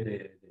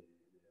 the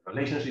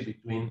relationship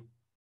between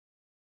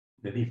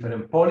the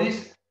different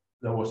polis,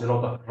 there was a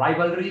lot of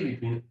rivalry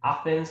between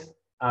Athens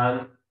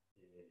and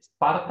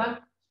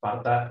Sparta.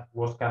 Sparta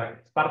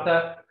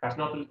has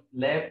not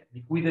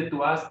bequeathed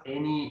to us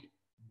any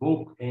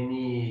book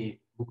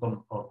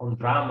on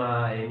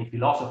drama, any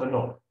philosopher.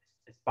 No,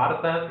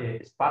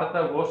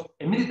 Sparta was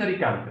a military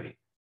country.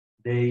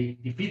 They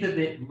defeated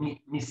the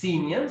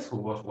Mycenaeans, who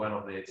was one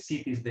of the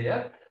cities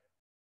there.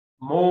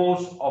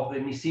 Most of the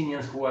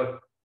Mycenaeans who were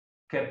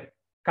kept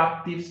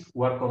captives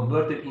were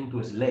converted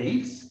into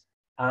slaves,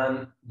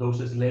 and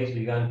those slaves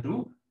began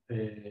to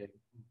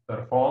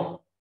perform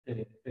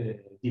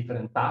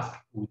different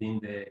tasks within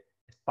the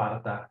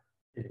Sparta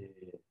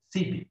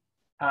city.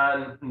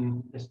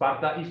 And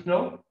Sparta is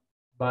known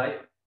by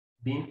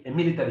being a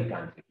military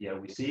country. Here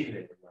we see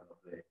one of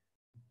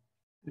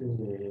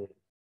the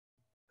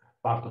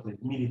part of the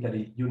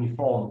military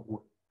uniform,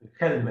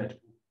 helmet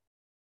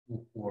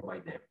worn by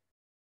them.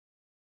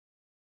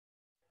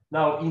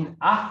 Now in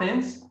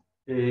Athens,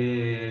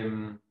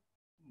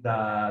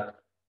 that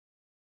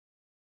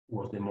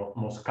was the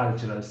most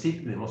cultural city,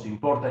 the most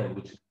important, in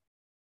which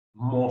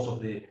most of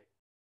the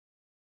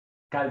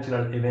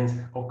cultural events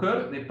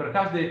occur.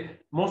 Perhaps the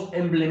most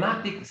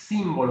emblematic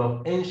symbol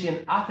of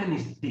ancient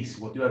Athens is this,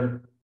 what you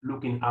are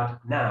looking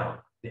at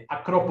now, the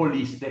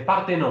Acropolis, the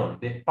Parthenon.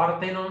 The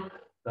Parthenon,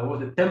 that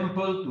was the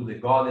temple to the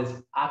goddess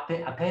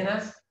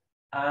Athena,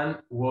 and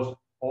was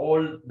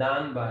all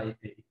done by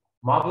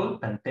marble,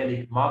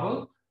 Pentelic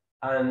marble,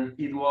 and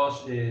it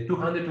was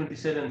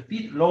 227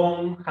 feet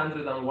long,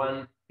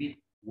 101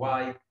 feet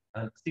wide,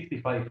 and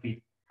 65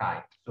 feet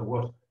high. So it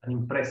was an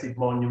impressive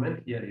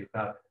monument. Here you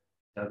have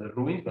the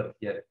ruins, but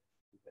here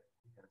you can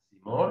see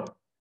more.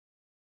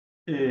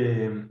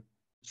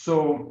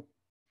 So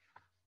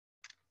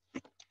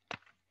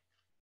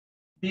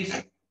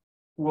this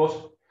was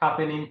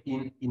happening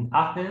in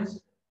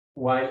Athens,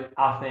 while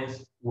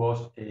Athens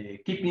was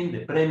keeping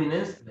the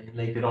preeminence. Then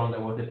later on, there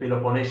was the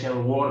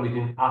Peloponnesian War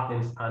between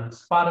Athens and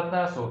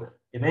Sparta. So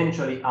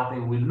eventually,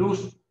 Athens will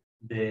lose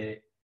the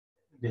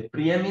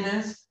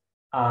preeminence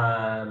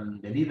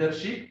and the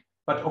leadership.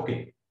 But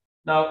okay,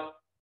 now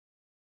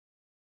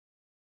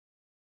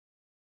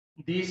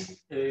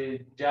this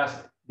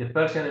just the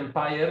Persian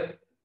Empire,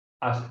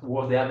 as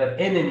was the other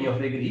enemy of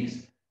the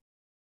Greeks.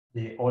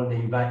 All the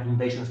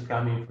invasions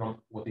coming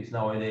from what is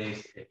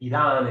nowadays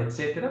Iran,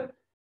 etc.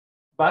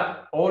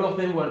 But all of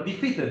them were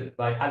defeated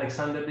by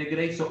Alexander the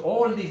Great. So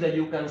all this that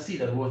you can see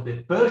that was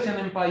the Persian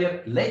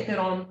Empire later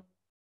on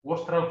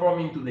was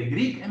transformed into the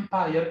Greek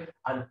Empire,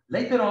 and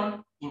later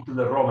on into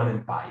the Roman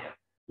Empire.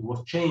 It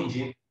was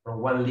changing from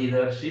one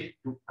leadership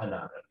to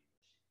another.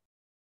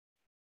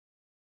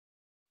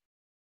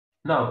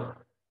 Now,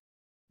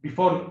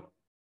 before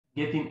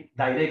getting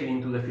directly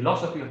into the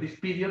philosophy of this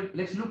period,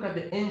 let's look at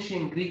the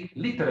ancient Greek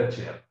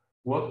literature,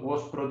 what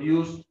was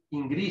produced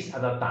in Greece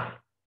at that time.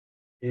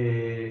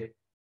 The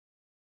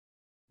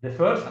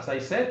first, as I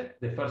said,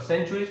 the first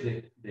centuries,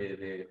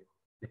 the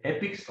the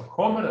epics of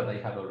Homer that I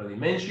have already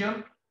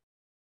mentioned,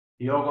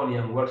 Theogony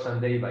and Works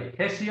and Day by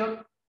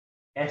Hesiod,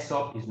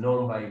 Aesop is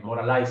known by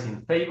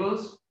moralizing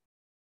fables,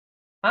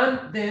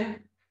 and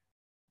then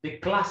the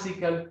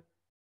classical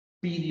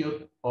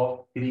period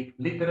of Greek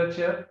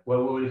literature, where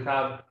we will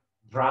have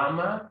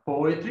drama,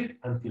 poetry,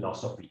 and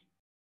philosophy.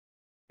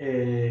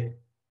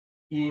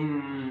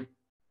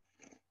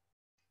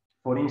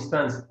 For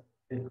instance,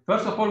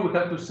 first of all, we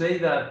have to say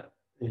that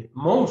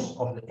most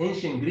of the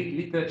ancient Greek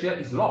literature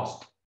is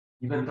lost,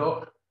 even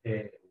though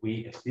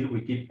we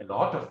keep a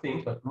lot of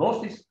things, but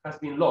most has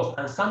been lost.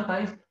 And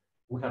sometimes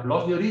we have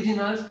lost the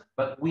originals,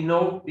 but we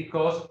know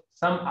because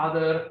some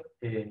other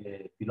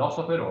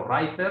philosopher or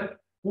writer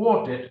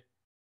quoted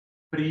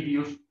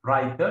previous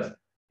writers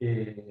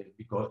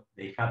because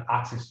they had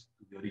access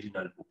to the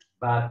original books.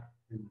 But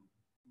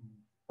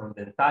from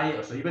the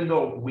entire, so even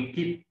though we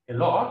keep a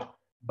lot,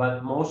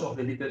 but most of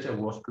the literature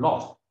was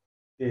lost.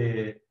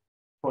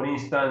 For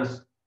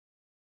instance,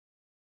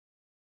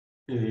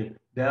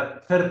 there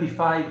are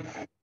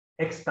 35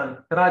 extant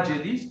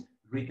tragedies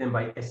written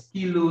by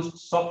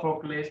Aeschylus,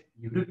 Sophocles,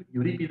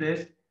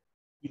 Euripides,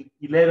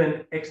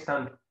 11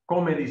 extant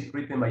comedies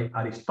written by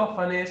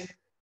Aristophanes.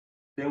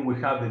 Then we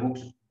have the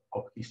books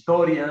of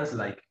historians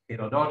like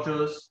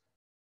Herodotus,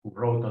 who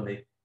wrote on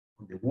the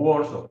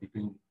wars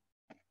between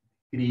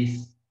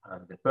Greece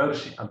and the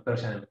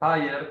Persian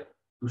Empire.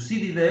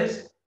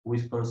 Thucydides, who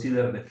is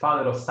considered the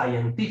father of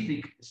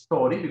scientific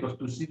story, because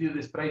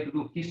Thucydides tried to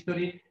do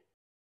history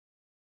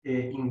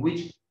in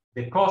which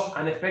the cause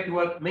and effect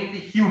were mainly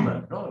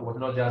human. No? It was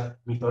not just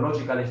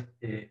mythological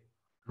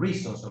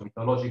reasons or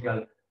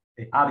mythological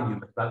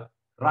arguments, but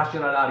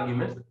rational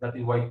arguments. That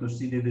is why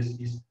Thucydides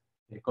is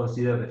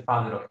considered the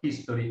father of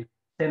history.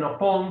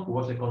 Xenophon, who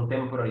was a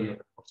contemporary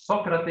of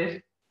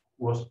Socrates,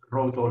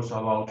 wrote also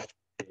about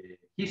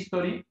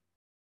history.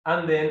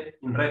 And then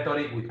in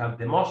rhetoric, we have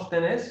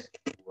Demosthenes,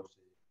 who was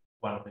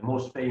one of the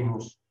most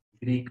famous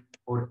Greek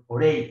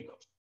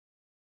orators.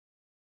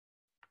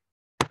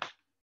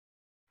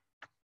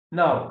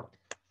 Now,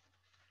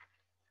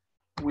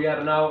 we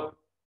are now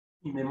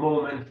in a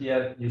moment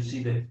here, you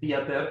see the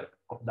theater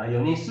of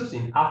Dionysus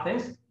in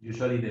Athens,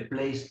 usually the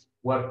place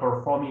where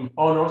performing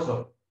honors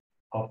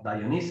of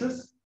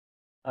Dionysus.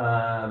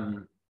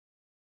 And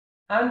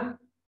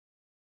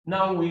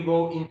now we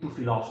go into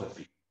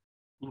philosophy,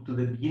 into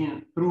the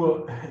beginning,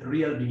 through a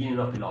real beginning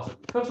of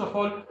philosophy. First of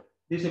all,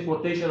 there's a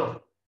quotation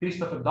of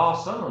Christopher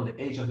Dawson on The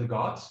Age of the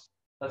Gods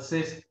that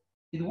says,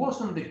 "It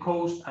was on the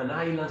coast and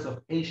islands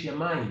of Asia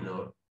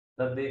Minor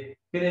that the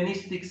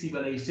Hellenistic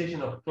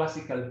civilization of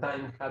classical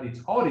time had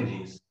its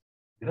origins,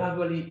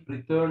 gradually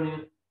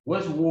returning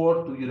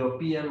westward to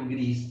European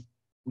Greece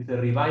with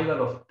a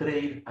revival of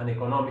trade and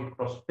economic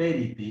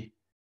prosperity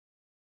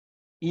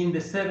in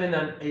the 7th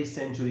and 8th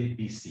century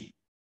BC."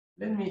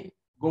 Let me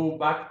go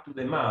back to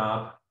the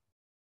map.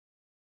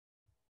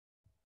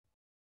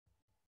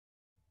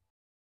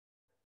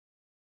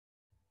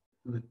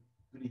 To the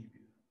preview.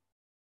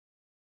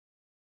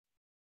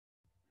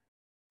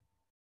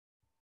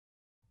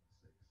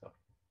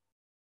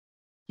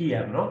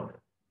 Here, no?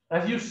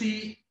 As you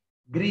see,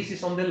 Greece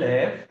is on the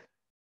left,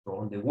 so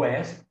on the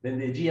west, then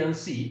the Aegean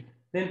Sea,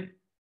 then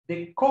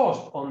the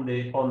coast on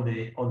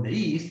the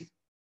east,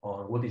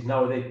 on what is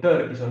nowadays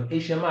Turkey, on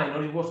Asia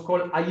Minor, it was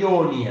called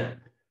Ionia.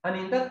 And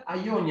in that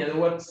Ionia,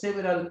 there were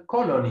several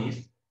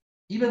colonies,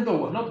 even though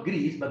it was not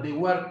Greece, but they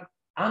were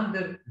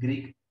under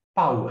Greek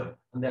power,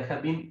 and they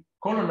had been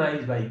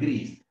colonized by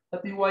Greece.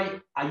 That is why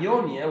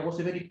Ionia was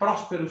a very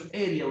prosperous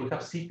area. We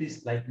have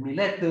cities like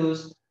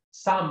Miletus,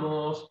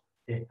 Samos,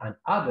 and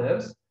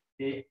others,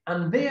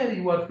 and there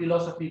is where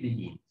philosophy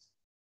begins.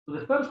 So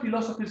the first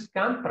philosophers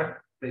come,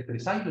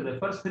 precisely the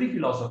first three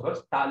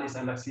philosophers, Thales,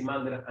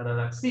 Anaximander, and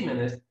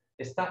Anaximenes,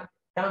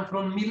 come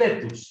from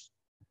Miletus.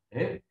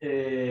 I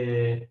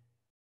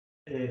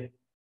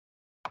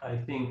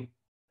think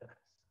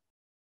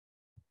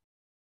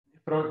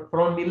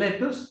from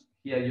Miletus,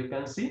 here you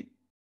can see,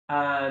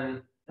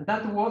 and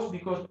that was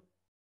because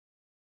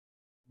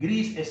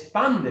Greece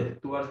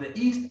expanded towards the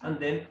east, and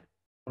then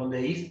from the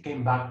east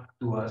came back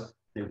towards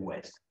the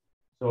west.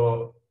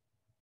 So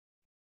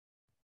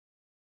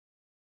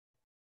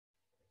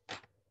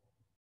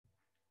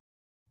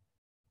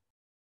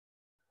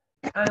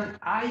and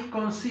I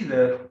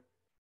consider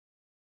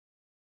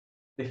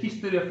the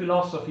history of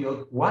philosophy,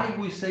 or why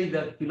we say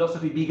that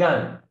philosophy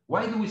began.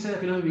 Why do we say that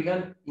philosophy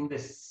began in the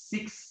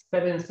 6th,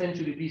 7th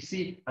century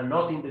BC and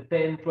not in the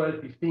 10th,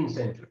 12th, 15th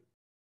century?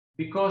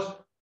 Because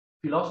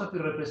philosophy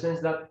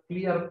represents that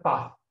clear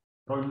path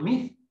from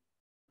myth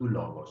to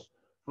logos,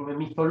 from a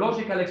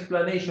mythological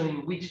explanation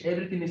in which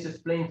everything is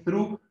explained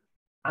through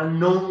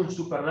unknown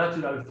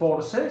supernatural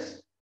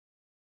forces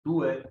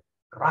to a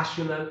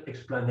rational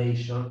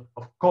explanation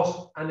of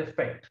cause and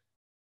effect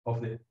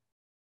of the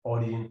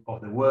origin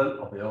of the world,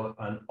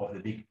 and of the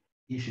big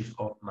issues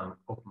of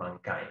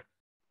mankind.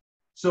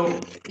 So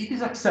it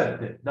is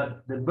accepted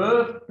that the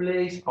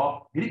birthplace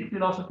of Greek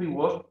philosophy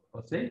was,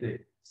 let's say, the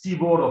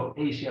seaboard of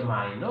Asia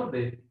Minor.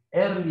 The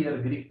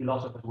earlier Greek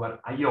philosophers were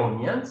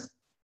Ionians,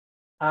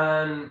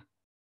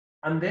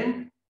 And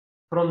then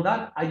from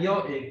that,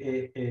 Ionian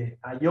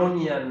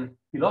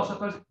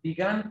philosophers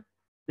began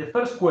the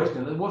first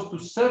question that was to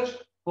search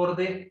for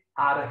the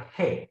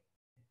arche.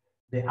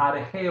 The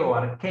arche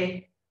or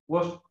arche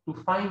was to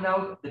find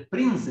out the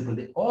principle,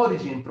 the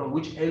origin from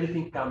which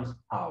everything comes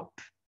out.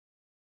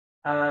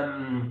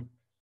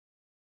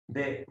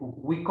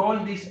 We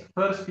call these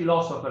first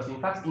philosophers. In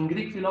fact, in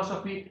Greek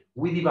philosophy,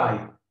 we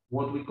divide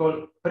what we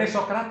call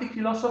pre-Socratic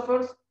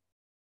philosophers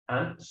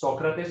and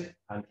Socrates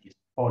and his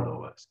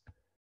followers.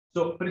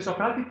 So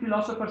pre-Socratic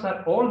philosophers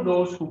are all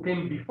those who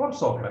came before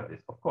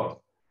Socrates, of course,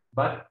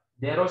 but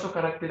they are also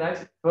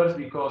characterized first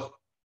because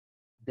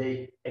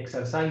they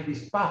exercise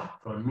this path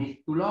from myth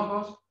to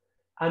logos,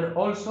 and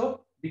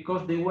also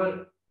because they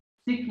were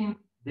seeking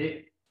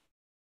the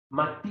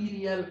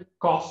material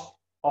cost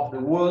of the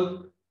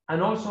world,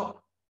 and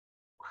also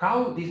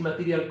how this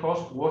material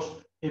cost was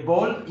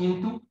evolved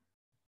into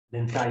the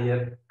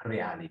entire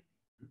reality.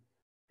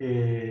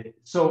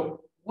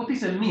 So what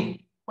is a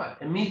myth? Well,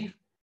 a myth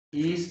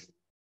is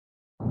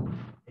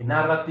a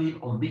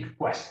narrative on big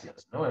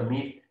questions. No? A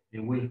myth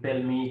will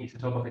tell me it's a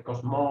sort of a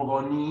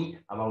cosmogony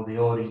about the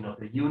origin of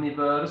the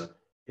universe,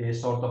 a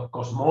sort of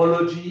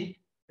cosmology,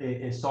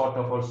 a sort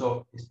of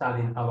also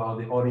studying about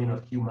the origin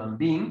of human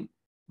being.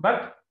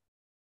 But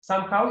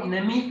somehow in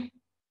a myth,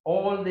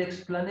 all the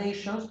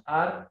explanations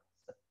are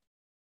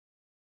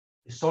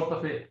a sort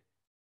of a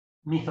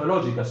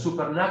mythological,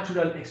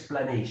 supernatural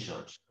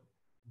explanations,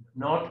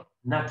 not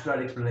natural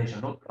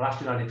explanations, not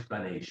rational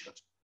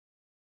explanations.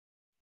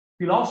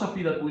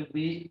 Philosophy that will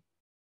be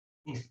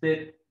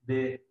instead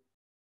the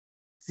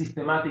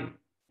systematic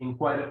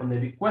inquiry on the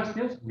big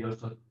questions. We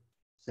also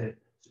said,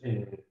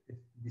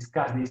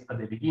 discussed this at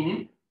the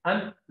beginning,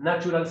 and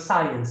natural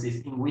sciences,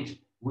 in which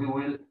we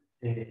will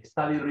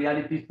study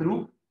reality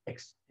through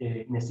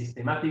in a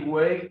systematic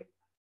way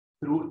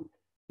through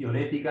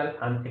theoretical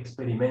and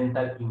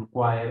experimental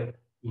inquiry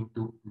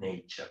into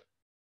nature.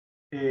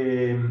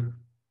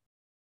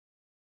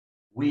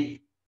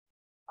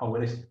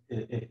 Our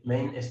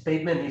main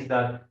statement is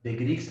that the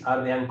Greeks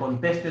are the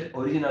uncontested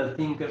original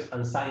thinkers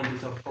and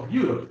scientists of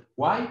Europe.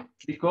 Why?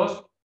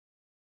 Because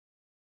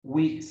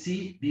we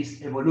see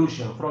this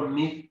evolution from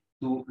myth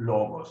to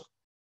logos.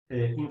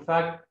 In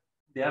fact,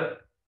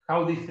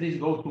 how these three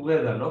go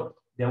together. No?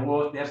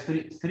 There's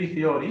three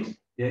theories.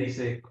 There is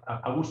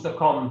Augusto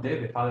Comte,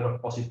 the father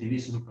of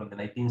positivism from the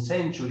 19th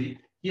century.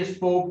 He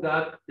spoke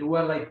that there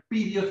were like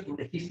periods in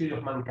the history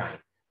of mankind.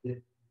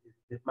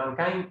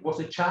 Mankind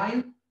was a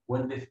child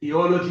when the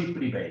theology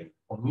prevailed,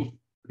 or myth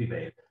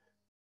prevailed.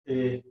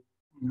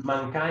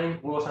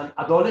 Mankind was an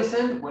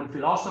adolescent when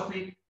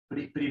philosophy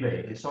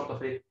prevailed, a sort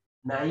of a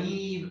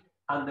naive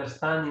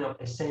understanding of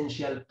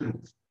essential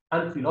truths.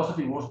 And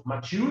philosophy was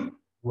mature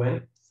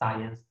when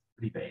science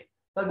prevailed.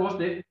 That was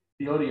the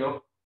theory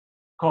of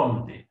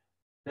Comte.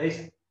 There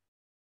is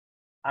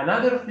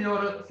another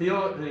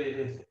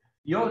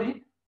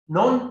theory,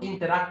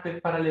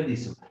 non-interactive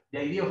parallelism, the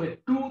idea of a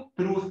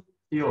two-truth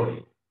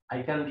theory.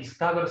 I can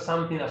discover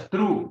something as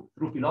true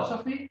through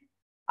philosophy.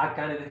 I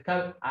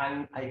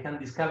can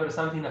discover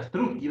something as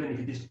true, even if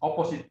it is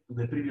opposite to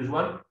the previous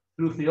one,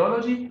 through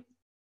theology.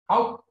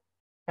 How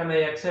can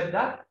I accept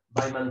that?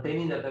 By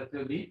maintaining that there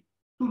will be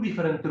two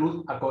different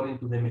truths according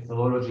to the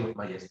methodology of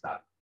my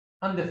study.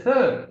 And the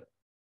third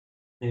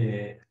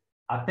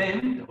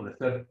attempt, or the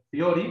third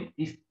theory,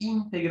 is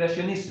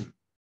integrationism.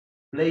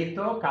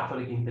 Plato,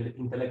 Catholic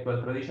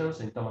intellectual traditions,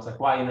 St. Thomas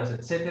Aquinas,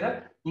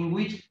 etc., in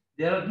which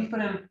there are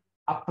different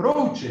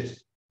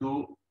approaches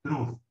to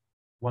truth.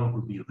 One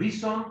could be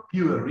reason,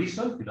 pure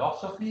reason,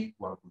 philosophy.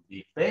 One could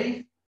be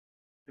faith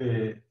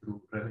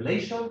through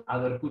revelation.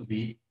 Other could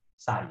be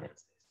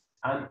sciences.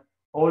 And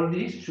all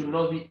these should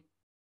not be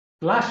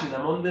clashing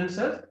among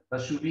themselves,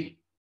 but should be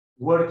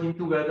working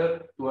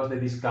together towards the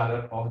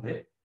discovery of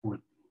the full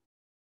truth.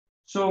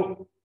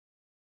 So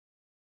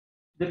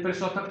the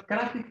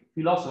pre-Socratic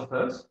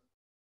philosophers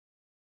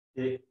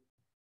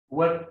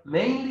were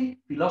mainly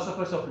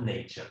philosophers of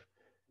nature.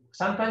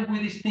 Sometimes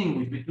we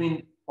distinguish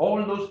between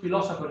all those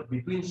philosophers,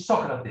 between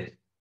Socrates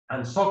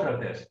and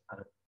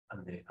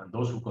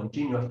those who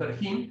continue after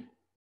him,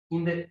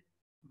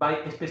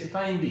 by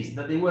specifying this,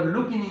 that they were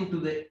looking into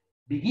the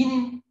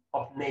beginning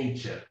of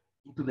nature,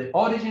 into the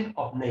origin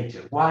of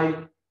nature,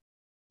 while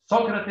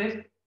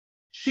Socrates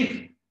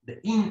shifted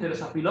the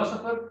interest of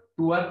philosopher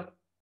toward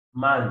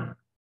man,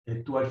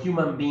 toward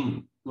human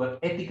being, toward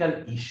ethical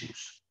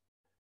issues.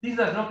 This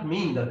does not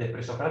mean that the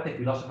pre-Socratic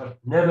philosophers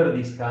never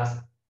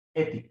discussed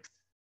ethics,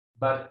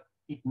 but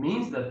it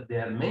means that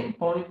their main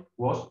point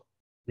was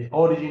the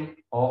origin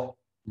of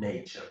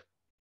nature.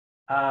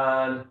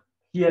 And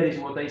here is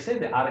what I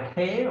said, the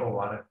arche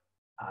or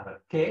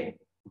arche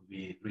would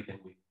be written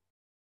with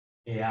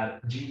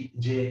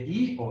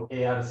A-R-G-J-E or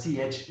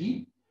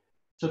A-R-C-H-E.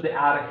 So the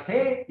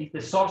arche is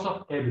the source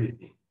of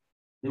everything.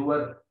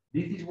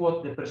 This is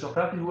what the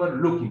pre-Socratics were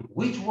looking,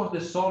 which was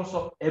the source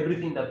of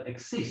everything that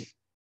exists.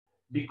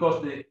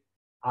 Because the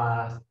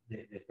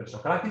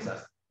pre-Socratics,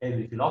 as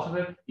every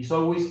philosopher, is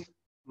always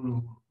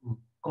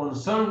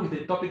concerned with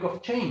the topic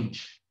of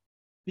change.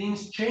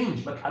 Things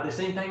change, but at the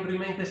same time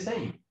remain the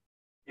same.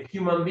 A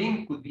human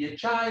being could be a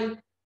child,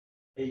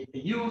 a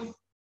youth,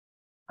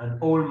 an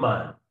old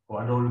man,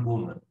 or an old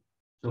woman.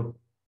 So,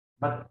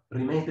 but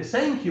remains the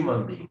same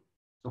human being.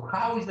 So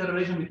how is the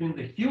relation between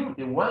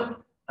the one,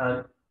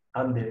 and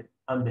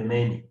the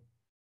many?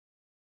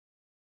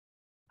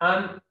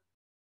 And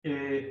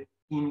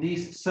in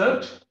this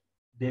search,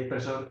 the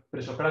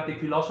pre-Socratic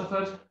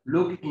philosophers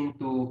look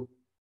into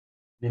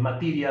the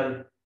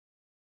material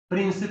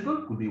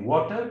principle, could be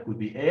water, could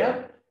be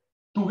air,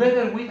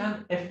 together with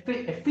an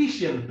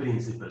efficient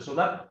principle, so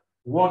that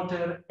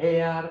water,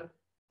 air,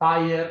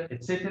 fire,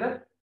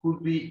 etc.,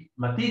 could be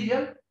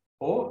material,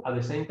 or at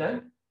the same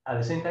time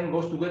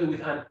goes together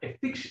with an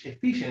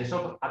efficient,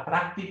 sort of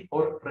attractive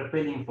or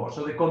repelling force.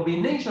 So the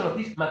combination of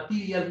this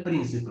material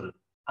principle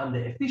and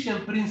the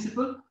efficient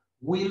principle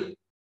will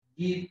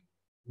give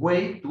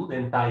way to the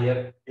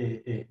entire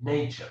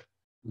nature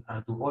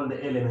and to all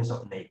the elements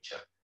of nature.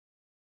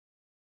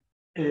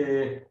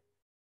 Here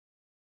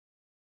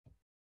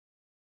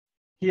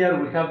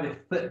we have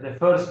the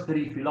first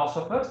three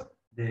philosophers,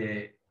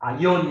 the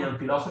Ionian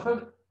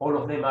philosophers. All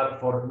of them are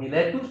for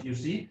Miletus, you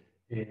see,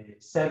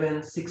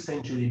 7th, 6th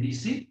century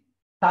BC.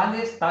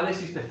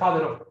 Thales is the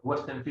father of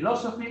Western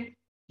philosophy.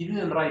 He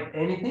didn't write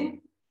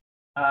anything,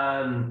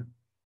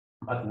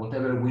 but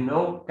whatever we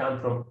know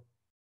comes from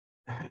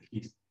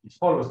his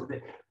followers.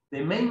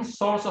 The main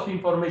source of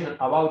information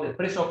about the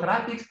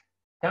pre-Socratics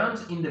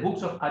comes in the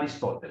books of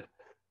Aristotle.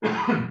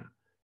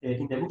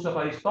 In the books of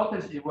Aristotle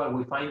is where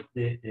we find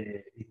the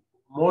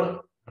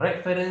more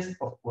reference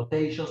of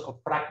quotations of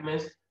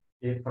fragments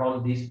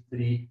from these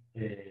three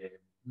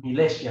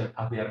Milesian,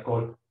 as they are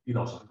called,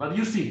 philosophers. But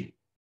you see,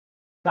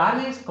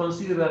 Thales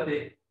considered that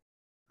the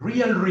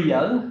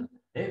real,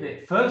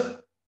 the first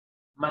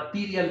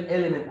material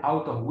element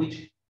out of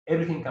which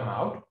everything comes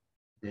out,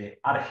 the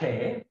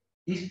arche,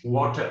 is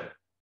water.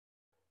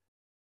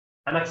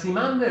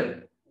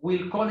 Anaximander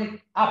will call it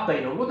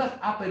apeiron. What does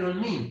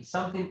apeiron mean?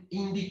 Something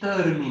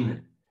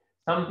indeterminate,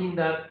 something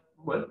that,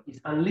 well, is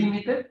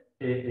unlimited,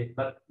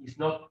 but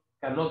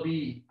cannot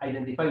be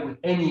identified with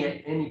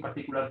any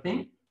particular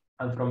thing.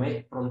 And from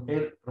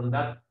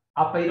that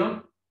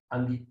apeiron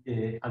and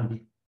the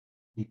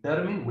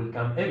determined will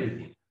come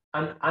everything.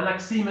 And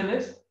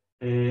Anaximenes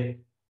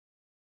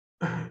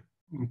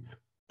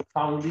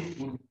found it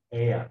in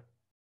air.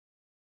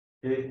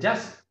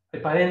 Just a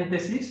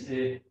parenthesis,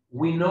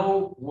 we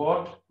know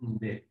what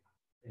the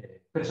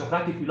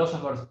pre-Socratic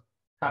philosophers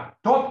have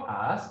taught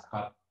us,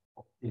 have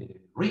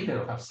written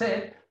or have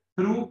said,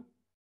 through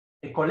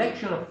a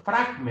collection of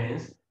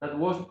fragments that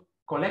was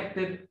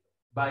collected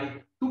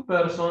by two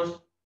persons,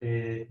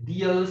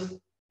 Diels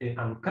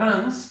and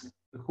Kranz,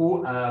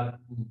 who at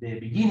the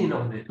beginning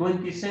of the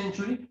 20th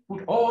century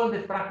put all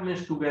the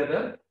fragments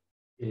together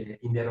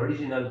in their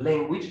original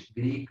language,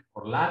 Greek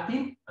or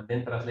Latin, and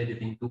then translated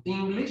into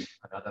English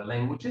and other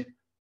languages.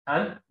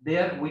 And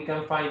there we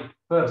can find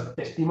first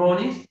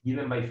testimonies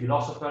given by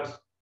philosophers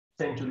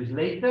centuries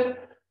later,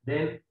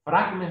 then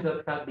fragments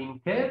that have been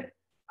kept,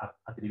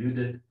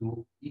 attributed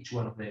to each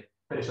one of the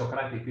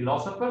pre-Socratic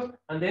philosophers,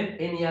 and then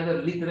any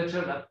other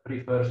literature that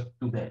refers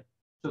to them.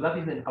 So that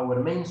is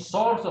our main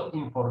source of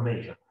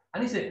information.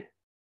 And it's a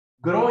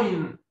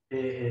growing,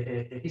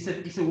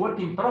 it's a work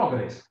in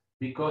progress,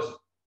 because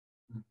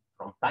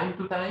from time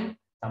to time,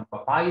 some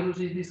papyrus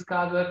is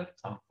discovered,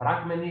 some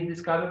fragment is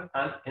discovered,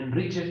 and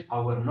enriches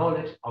our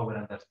knowledge, our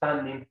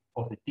understanding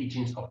of the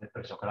teachings of the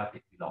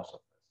pre-Socratic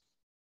philosophers.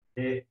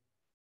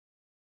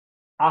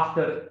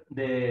 After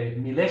the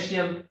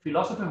Milesian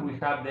philosophers, we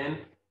have then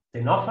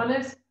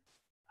Xenophanes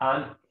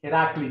and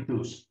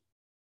Heraclitus.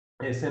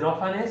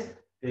 Xenophanes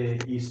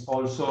is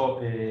also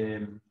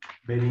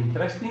very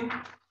interesting.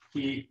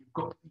 He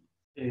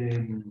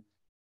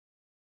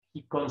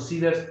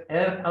considers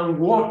earth and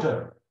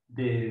water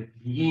the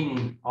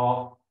beginning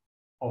of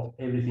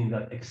everything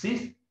that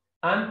exists,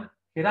 and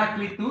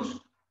Heraclitus,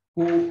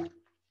 who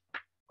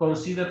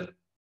considered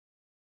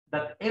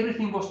that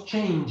everything was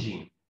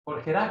changing.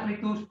 For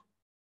Heraclitus,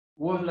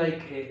 was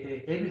like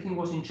everything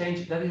was in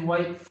change. That is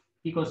why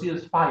he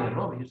considers fire.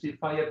 No, you see,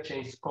 fire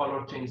changes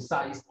color, changes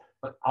size,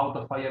 but out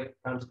of fire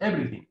comes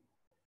everything.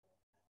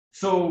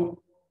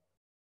 So,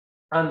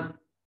 and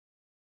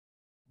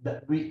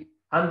that we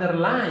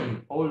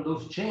underline all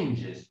those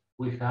changes,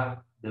 we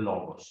have the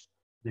logos,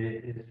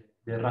 the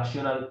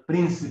rational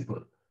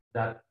principle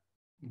that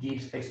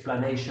gives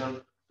explanation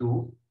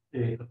to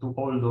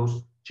all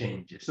those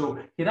changes. So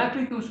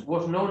Heraclitus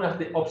was known as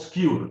the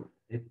obscure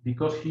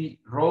because he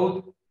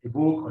wrote a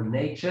book on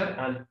nature,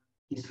 and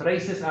his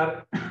phrases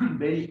are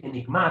very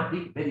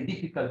enigmatic, very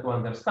difficult to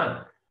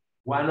understand.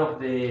 One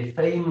of the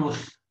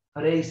famous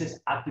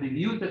phrases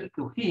attributed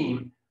to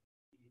him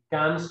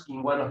comes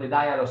in one of the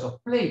dialogues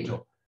of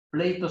Plato.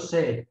 Plato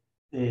said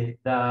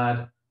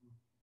that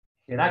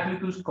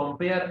Heraclitus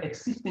compared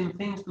existing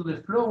things to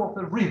the flow of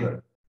a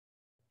river.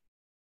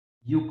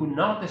 You could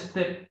not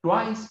step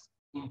twice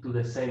into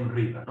the same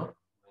river. No?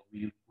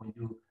 When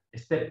you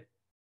step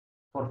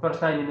for first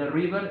time in a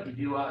river, if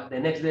you are the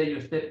next day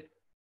you step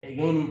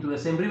again into the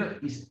same river,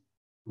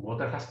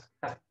 water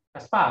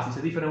has passed. It's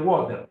a different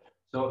water.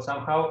 So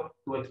somehow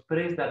to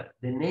express that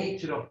the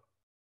nature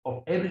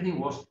of everything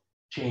was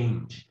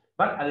changed.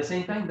 But at the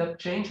same time, that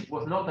change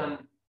was not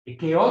a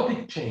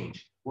chaotic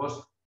change,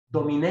 was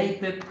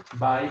dominated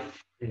by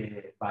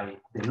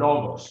the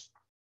logos.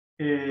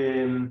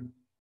 In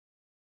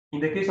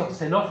the case of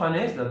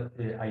Xenophanes,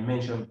 that I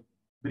mentioned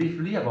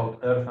briefly about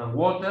earth and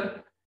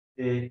water,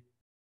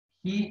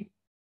 he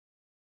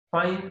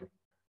finds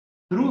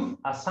truth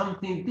as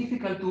something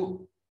difficult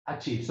to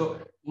achieve. So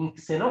in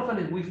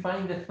Xenophanes, we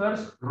find the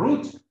first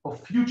roots of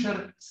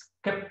future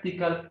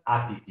skeptical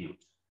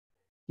attitudes.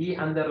 He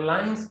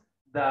underlines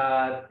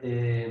that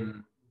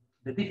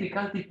the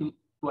difficulty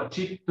to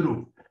achieve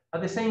truth.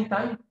 At the same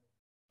time,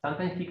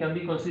 sometimes he can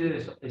be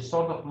considered a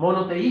sort of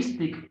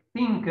monotheistic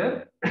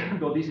thinker,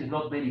 though this is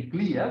not very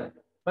clear,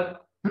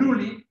 but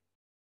truly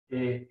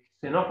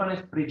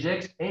Xenophanes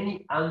rejects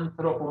any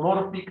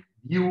anthropomorphic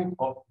view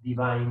of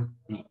divine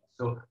beings.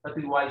 So that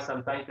is why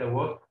sometimes there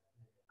was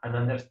an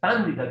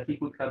understanding that he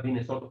could have been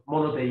a sort of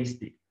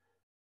monotheistic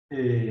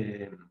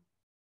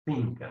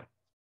thinker.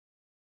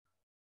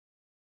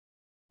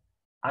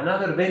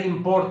 Another very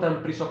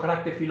important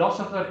pre-Socratic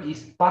philosopher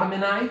is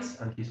Parmenides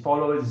and his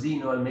followers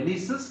Zeno and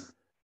Melissus.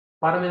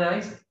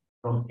 Parmenides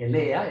from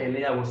Elea.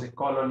 Elea was a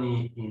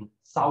colony in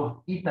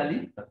South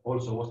Italy that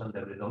also was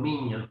under the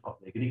dominion of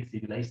the Greek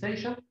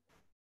civilization.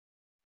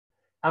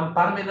 And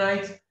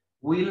Parmenides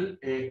will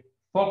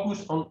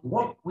focus on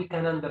what we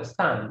can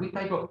understand, what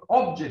type of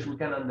objects we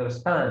can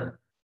understand.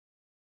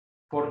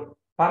 For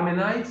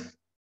Parmenides,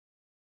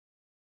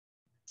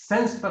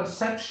 sense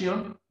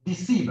perception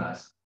deceives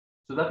us.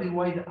 So that is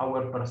why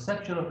our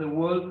perception of the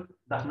world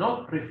does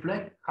not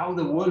reflect how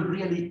the world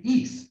really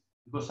is,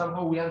 because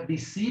somehow we are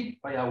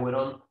deceived by our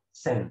own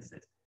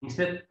senses.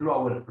 Instead, through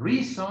our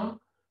reason,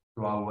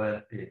 through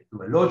a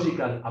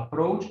logical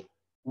approach,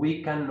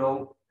 we can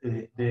know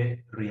the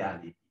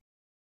reality.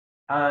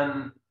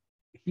 And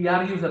he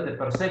argues that the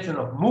perception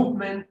of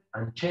movement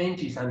and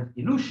change is an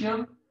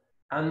illusion,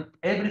 and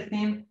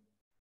everything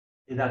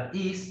that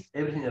is,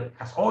 everything that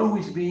has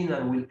always been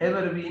and will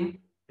ever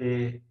be,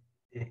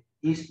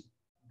 is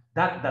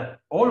that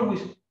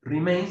always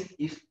remains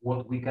is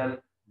what we can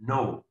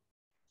know.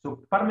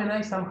 So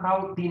Parmenides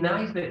somehow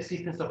denies the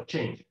existence of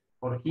change.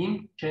 For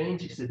him,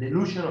 change is a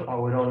delusion of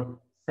our own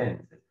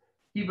senses.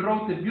 He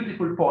wrote a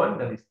beautiful poem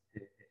that is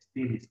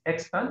still is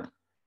extant,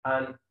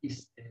 and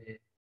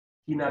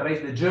he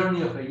narrates the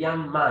journey of a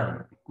young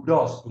man,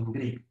 Kuros in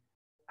Greek.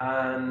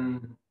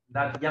 And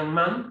that young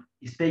man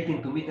is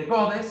taken to meet a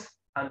goddess,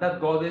 and that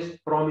goddess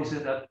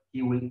promises that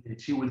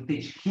she will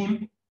teach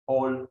him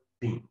all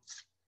things.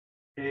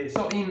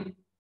 So in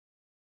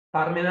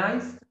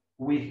Parmenides,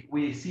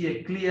 we see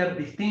a clear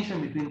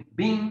distinction between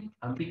being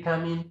and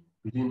becoming,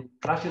 between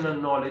rational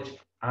knowledge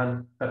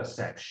and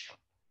perception.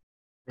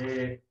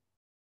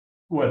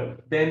 Well,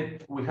 then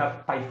we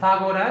have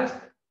Pythagoras.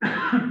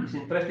 It's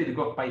interesting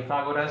because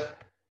Pythagoras,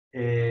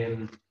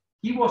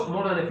 he was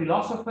more than a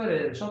philosopher,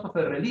 a sort of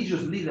a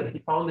religious leader. He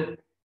founded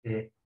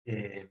a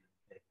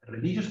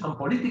religious and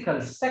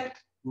political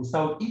sect in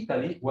South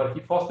Italy where he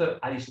fostered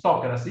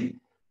aristocracy,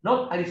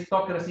 not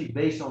aristocracy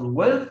based on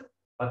wealth,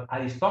 but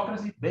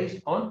aristocracy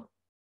based on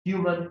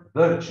human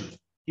virtues,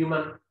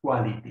 human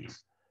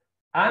qualities.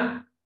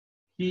 And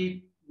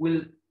he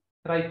will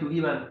try to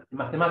give a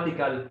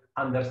mathematical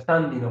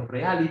understanding of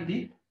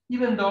reality,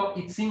 even though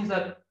it seems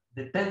that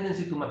the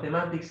tendency to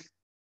mathematics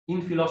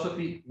in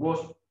philosophy was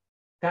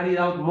carried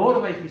out more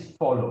by his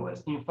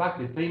followers. In fact,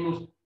 the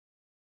famous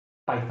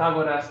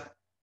Pythagoras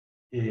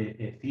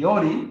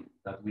theorem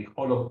that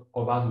all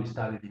of us we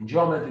studied in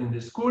geometry in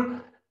the school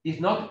is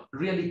not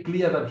really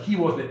clear that he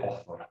was the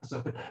author.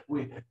 So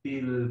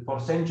for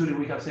centuries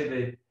we have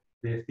said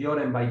the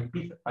theorem by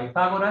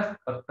Pythagoras,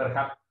 but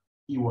perhaps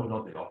he was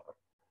not the author.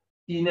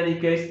 In any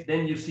case,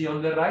 then you see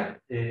on the right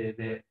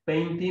the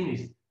painting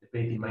is the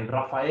painting by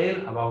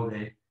Raphael about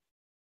the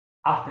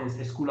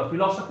Athens School of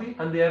Philosophy,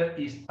 and there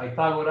is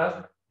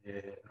Pythagoras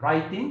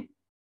writing,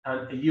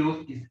 and a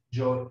youth is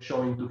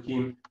showing to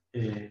him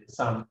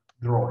some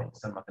drawings,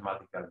 some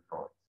mathematical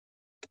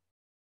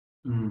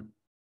drawings.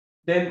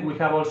 Then we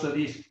have also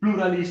this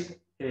pluralist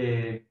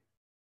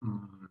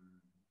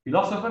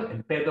philosopher,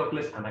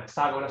 Empedocles and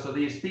Anaxagoras. So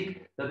they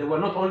speak that there were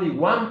not only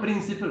one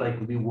principle, like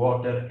could be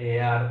water,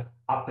 air,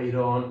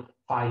 apeiron,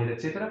 fire,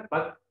 etc.,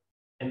 but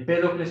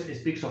Empedocles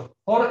speaks of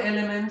 4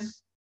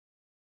 elements,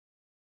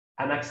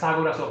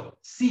 Anaxagoras of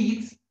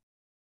seeds,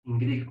 in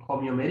Greek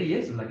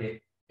homeomeries, like an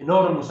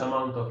enormous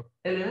amount of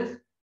elements,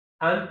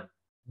 and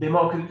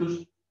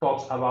Democritus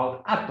talks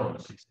about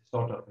atoms. It's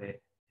sort of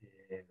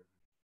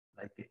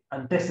like the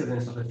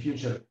antecedents of the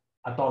future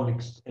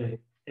atomic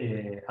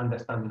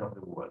understanding of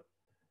the world.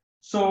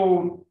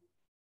 So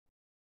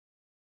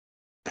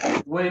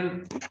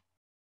when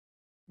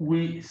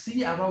we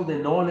see about the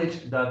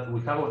knowledge that we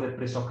have of the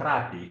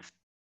pre-Socratics,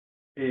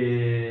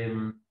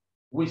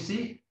 we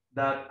see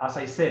that, as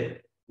I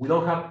said, we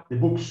don't have the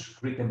books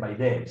written by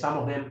them. Some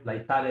of them,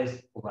 like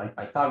Thales or like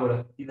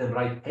Pythagoras, didn't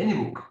write any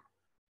book,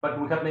 but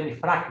we have many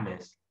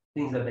fragments,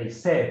 things that they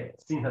said,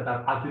 things that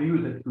are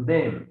attributed to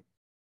them.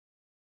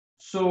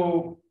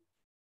 So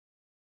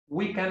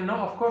we can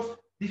know, of course,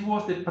 this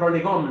was the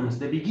prolegomens,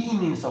 the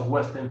beginnings of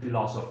Western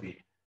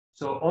philosophy.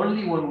 So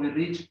only when we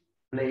reach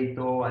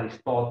Plato,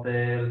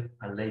 Aristotle,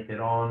 and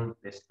later on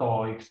the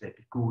Stoics, the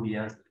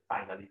Epicureans,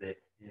 finally the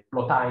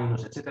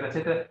Plotinus,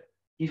 etc.,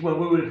 is when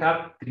we will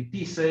have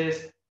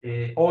treatises,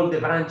 all the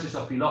branches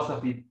of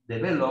philosophy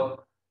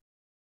developed.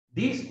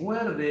 These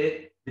were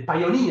the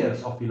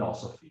pioneers of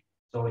philosophy.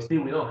 So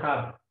still we don't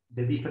have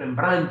the different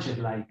branches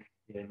like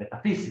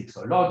metaphysics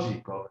or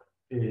logic or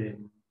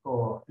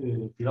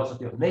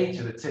philosophy of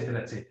nature,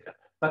 etc., etc.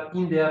 But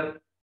in their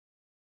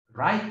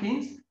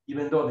writings,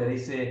 even though there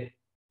is a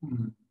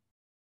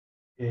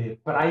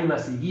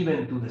primacy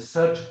given to the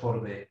search for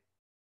the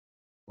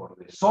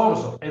source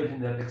of everything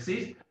that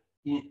exists,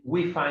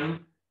 we find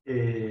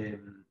a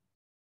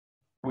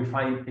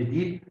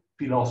deep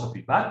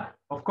philosophy. But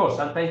of course,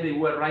 sometimes they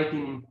were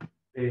writing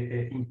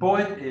in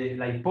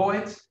like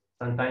poets.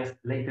 Sometimes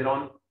later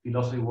on,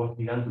 philosophy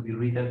began to be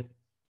written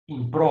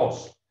in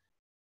prose.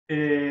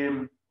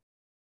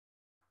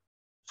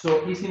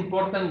 So it's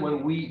important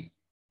when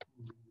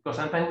because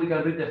sometimes we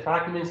can read the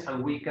fragments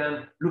and we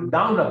can look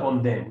down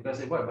upon them. We can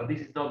say, well, but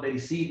this is not very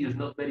serious,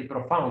 not very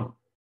profound.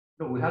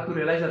 No, we have to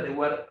realize that they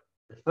were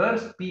the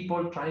first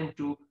people trying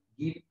to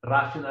give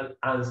rational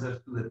answers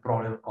to the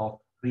problem of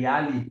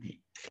reality.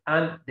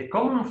 And the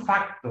common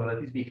factor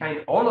that is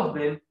behind all of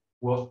them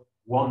was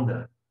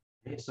wonder.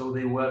 Okay? So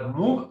they were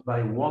moved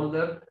by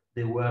wonder,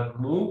 they were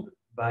moved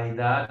by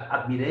that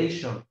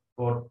admiration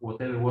for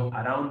whatever was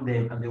around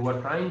them, and they were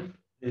trying,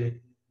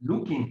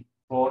 looking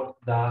for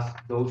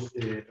those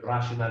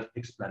rational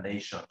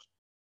explanations.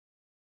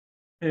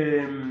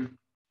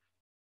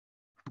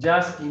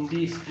 Just in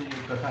this,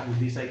 perhaps with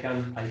this I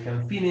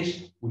can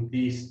finish with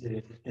this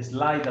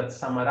slide that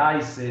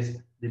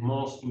summarizes the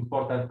most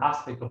important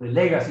aspect of the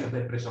legacy of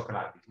the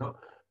pre-Socratic. No?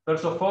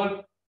 First of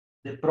all,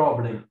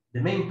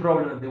 the main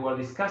problem that they were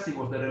discussing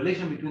was the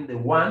relation between the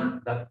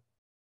one, that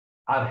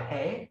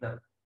arche, the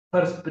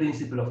first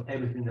principle of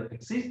everything that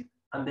exists,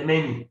 and the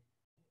many,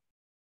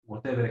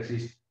 whatever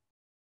exists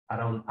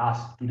around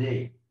us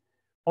today.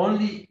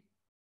 Only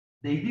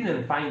they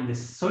didn't find the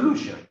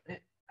solution.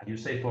 As you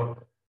say,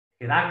 for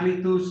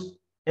Heraclitus,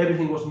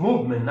 everything was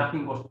movement,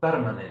 nothing was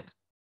permanent.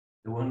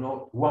 There was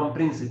no one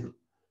principle.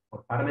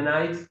 For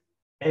Parmenides,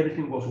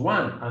 everything was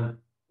one, and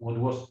what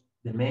was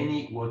the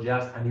many was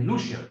just an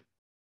illusion.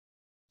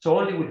 So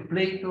only with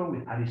Plato,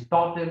 with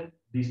Aristotle,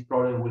 this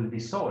problem will be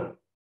solved.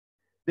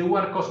 They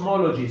were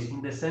cosmologists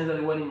in the sense that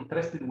they were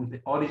interested with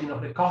the origin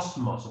of the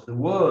cosmos, of the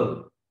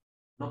world,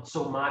 not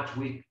so much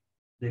with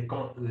the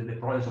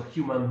problems of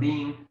human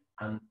being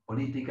and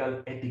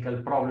political,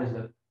 ethical problems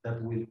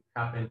that will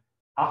happen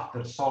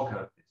after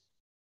Socrates.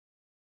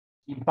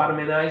 In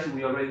Parmenides,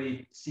 we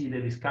already see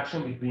the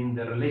discussion between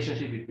the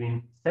relationship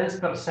between sense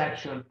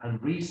perception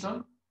and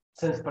reason.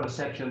 Sense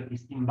perception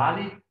is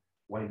invalid,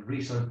 while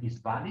reason is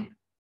valid.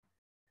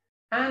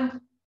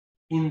 And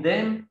in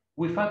them,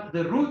 we find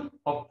the root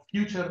of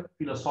future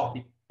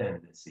philosophic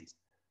tendencies.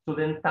 So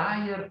the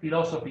entire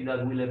philosophy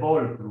that will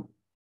evolve through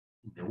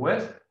the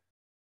West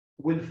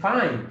will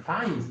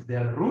finds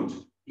their roots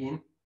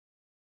in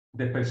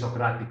the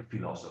pre-Socratic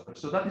philosophers.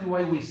 So that is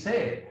why we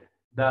say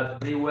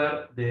that they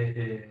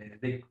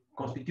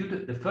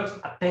constituted the first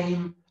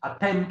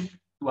attempt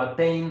to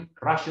attain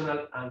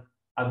rational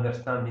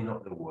understanding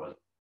of the world.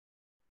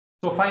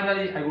 So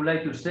finally, I would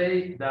like to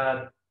say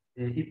that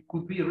it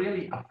could be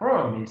really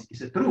affirmed,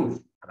 it's a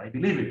truth, and I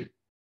believe it,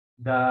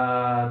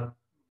 that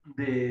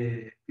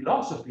the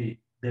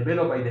philosophy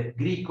developed by the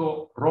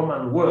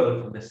Greco-Roman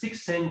world from the 6th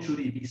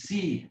century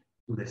BC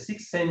to the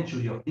 6th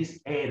century of this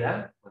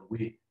era, when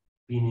we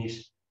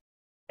finish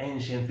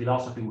ancient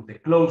philosophy with the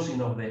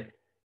closing of the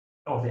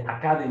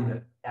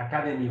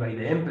academy by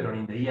the emperor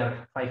in the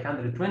year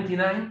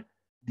 529,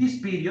 this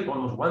period,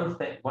 almost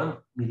one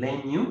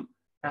millennium,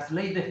 has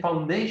laid the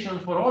foundation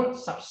for all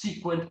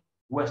subsequent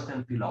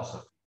Western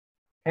philosophy.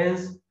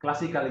 Hence,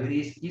 classical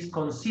Greece is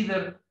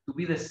considered to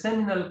be the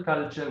seminal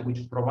culture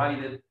which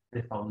provided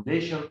the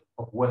foundation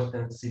of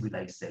Western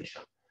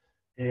civilization.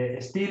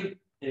 Still,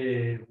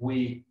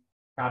 we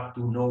have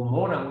to know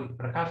more, and we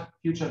perhaps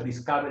future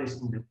discoveries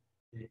in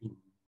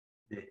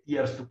the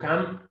years to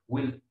come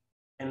will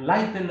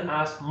enlighten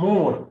us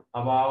more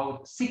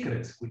about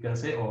secrets, we can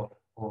say, or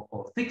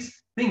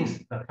things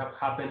that have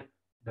happened,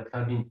 that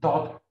have been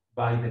taught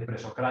by the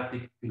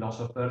pre-Socratic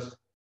philosophers,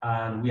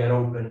 and we are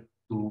open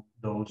to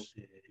those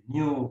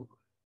new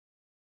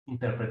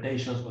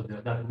interpretations of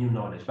that new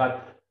knowledge.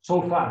 But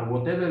so far,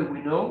 whatever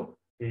we know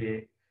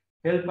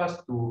help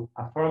us to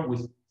affirm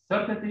with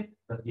certainty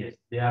that yes,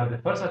 they are the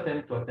first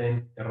attempt to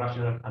attain a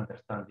rational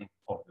understanding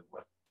of the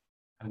world.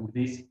 And with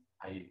this,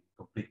 I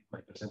complete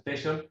my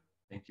presentation.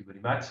 Thank you very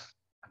much,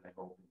 and I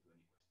hope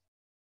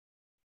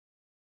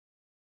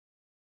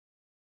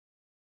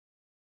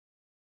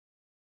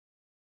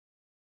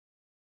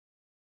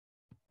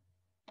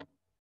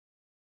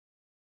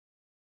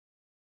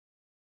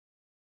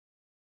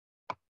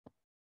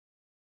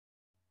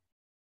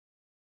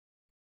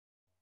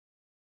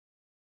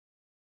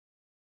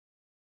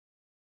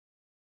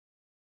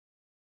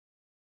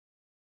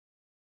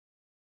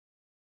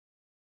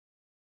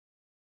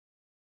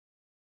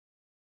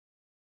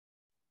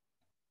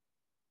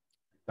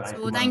try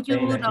So to thank you,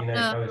 maintain. I think I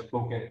Dr. have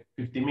spoken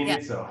 50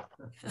 minutes. Yeah.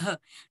 So.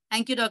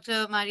 Thank you,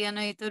 Dr.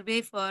 Mariano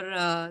Iturbe,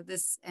 for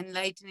this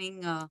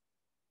enlightening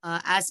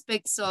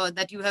aspects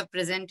that you have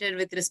presented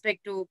with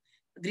respect to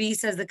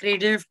Greece as the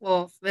cradle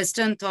of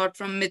Western thought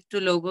from myth to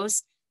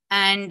logos.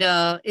 And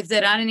if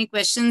there are any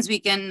questions, we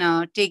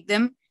can take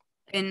them.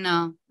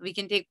 We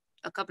can take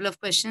a couple of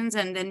questions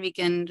and then we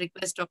can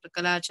request Dr.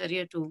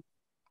 Kalacharya to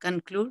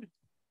conclude.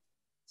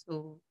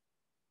 So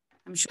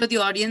I'm sure the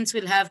audience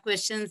will have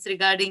questions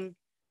regarding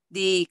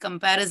the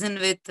comparison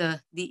with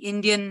the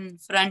Indian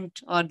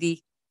front or the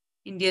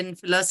Indian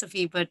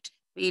philosophy, but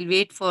we'll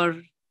wait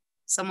for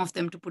some of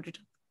them to put it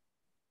up.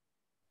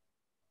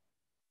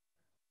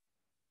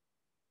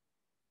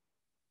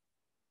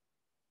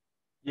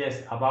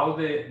 Yes, about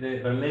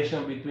the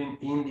relation between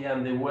India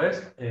and the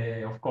West,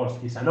 of course,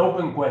 it's an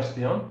open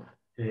question,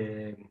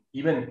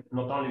 even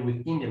not only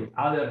with India, with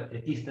other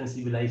Eastern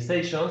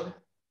civilizations.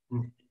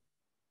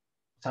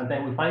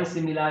 Sometimes we find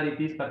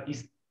similarities, but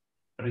it's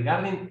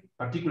regarding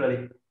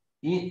particularly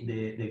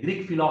the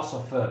Greek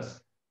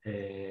philosophers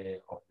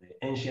of the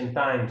ancient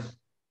times,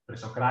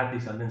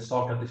 pre-Socrates, and then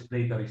Socrates,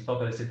 Plato,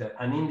 Aristotle, etc.,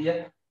 and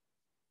India.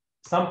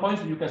 Some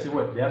points you can say,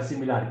 well, there are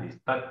similarities,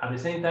 but at the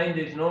same time,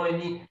 there's no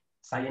any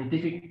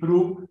scientific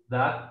proof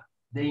that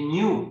they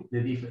knew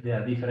their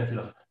different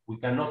philosophies. We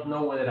cannot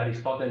know whether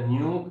Aristotle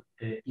knew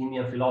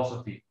Indian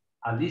philosophy.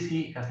 At least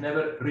he has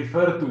never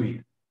referred to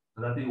it.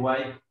 So that is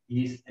why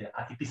it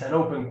is an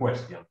open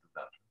question to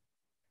that.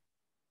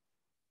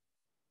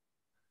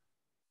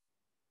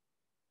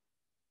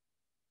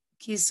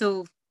 Okay,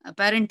 so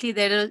apparently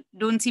there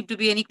don't seem to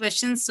be any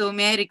questions. So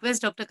may I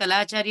request Dr.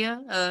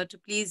 Kalacharya to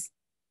please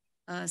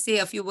say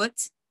a few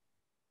words?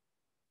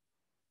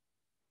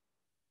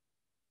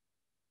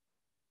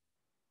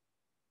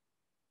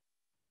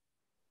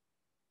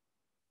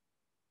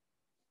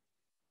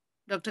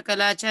 Dr.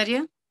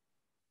 Kalacharya?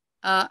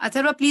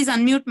 Atharva, please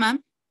unmute,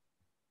 ma'am.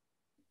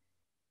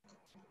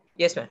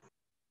 Yes, ma'am.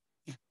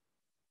 Yeah.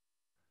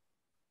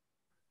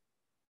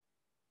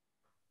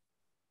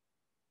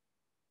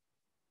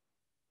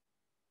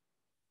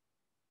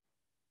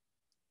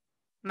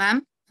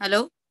 Ma'am,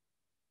 hello?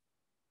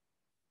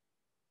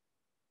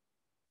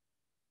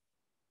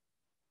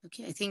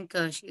 Okay, I think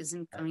she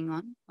isn't coming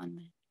on. 1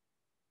 minute.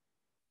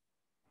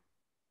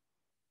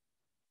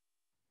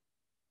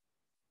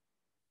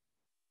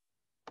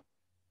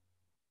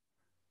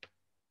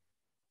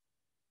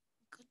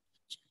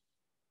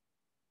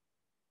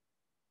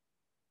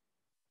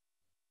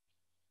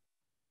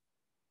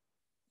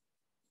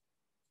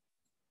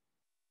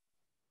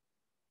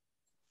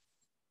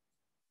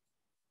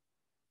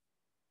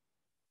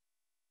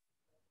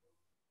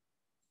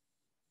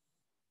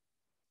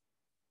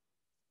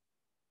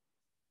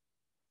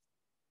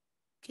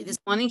 Okay, this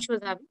morning she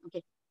was having,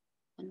 okay,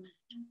 1 minute.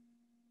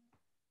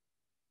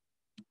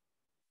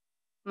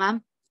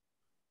 Ma'am?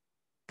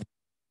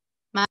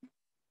 Ma'am?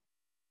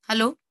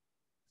 Hello?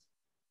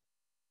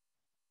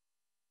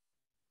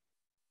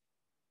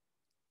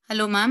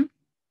 Hello, ma'am?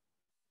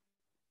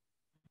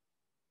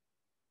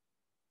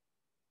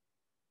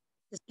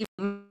 Just give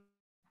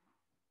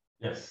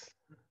Yes.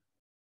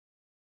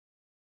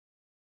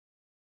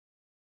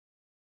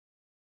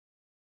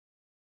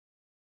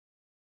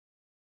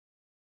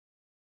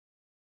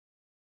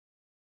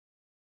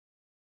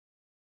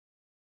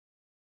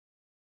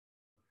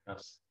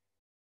 Yes.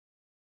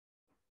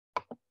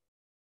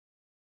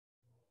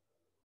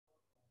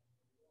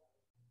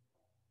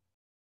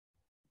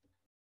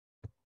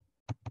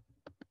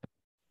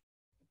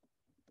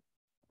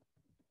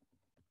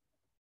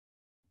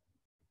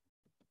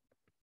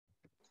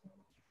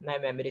 नाही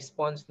ma'am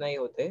response नाही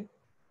होते.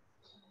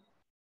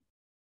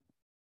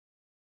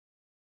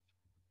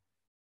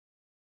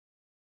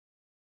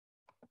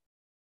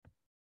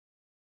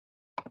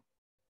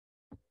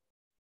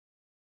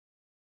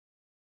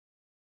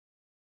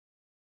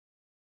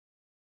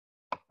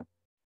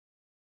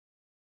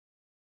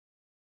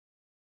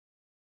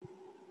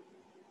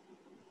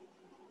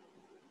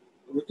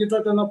 रुचिता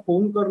त्यांना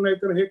phone कर, नाही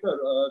तर हे कर,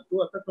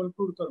 तू आता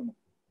कन्क्लूड कर मग.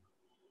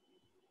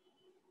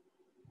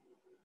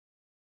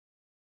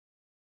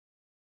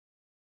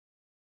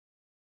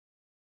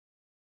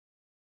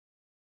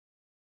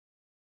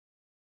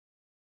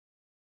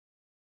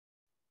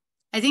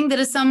 I think there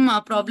is some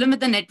problem with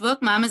the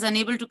network. Ma'am is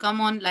unable to come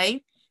on live.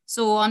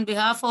 So on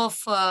behalf of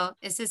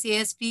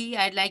SSASP,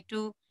 I'd like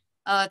to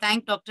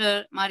thank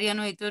Dr.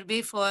 Mariano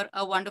Iturbe for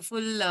a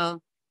wonderful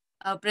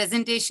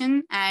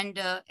presentation and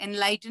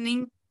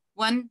enlightening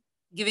one,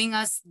 giving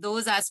us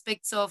those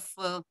aspects of...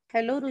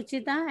 Hello,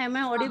 Ruchita. Am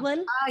I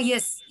audible?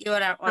 Yes, you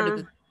are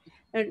audible.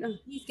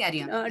 Please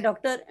carry on.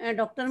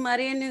 Dr.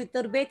 Mariano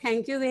Iturbe,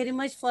 thank you very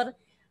much for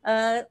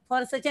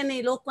such an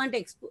eloquent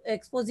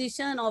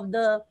exposition of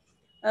the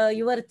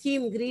your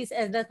theme, Greece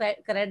as the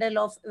cradle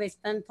of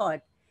Western thought.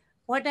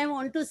 What I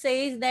want to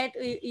say is that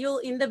you,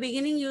 in the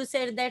beginning, you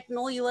said that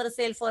know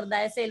yourself or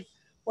thyself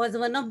was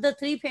one of the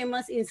three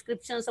famous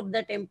inscriptions of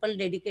the temple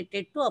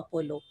dedicated to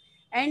Apollo.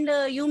 And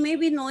you may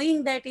be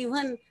knowing that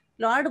even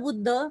Lord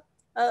Buddha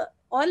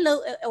all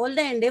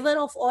the endeavor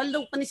of all the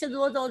Upanishads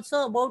was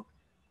also about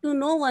to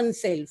know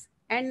oneself.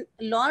 And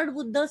Lord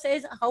Buddha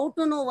says how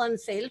to know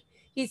oneself.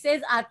 He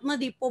says Atma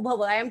Dipo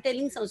Bhava. I am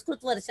telling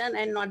Sanskrit version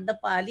and not the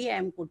Pali I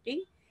am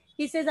quoting.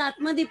 He says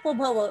Atma Dipo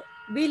Bhava.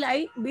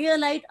 Be a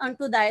light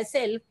unto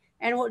thyself.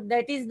 And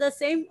that is the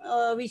same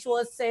which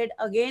was said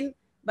again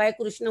by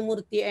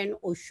Krishnamurti and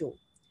Osho.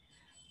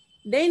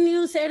 Then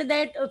you said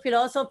that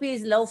philosophy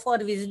is love for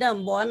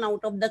wisdom, born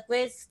out of the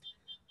quest,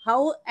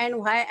 how and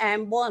why I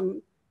am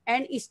born.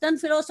 And Eastern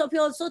philosophy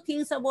also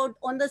thinks about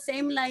on the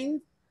same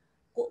line,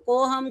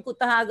 koham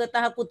kutaha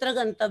agataha kutra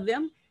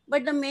gantavyam.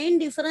 But the main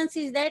difference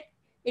is that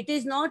it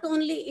is not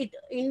only it.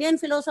 Indian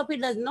philosophy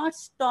does not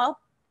stop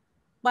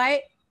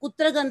by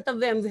kutra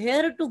gantavyam,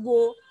 where to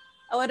go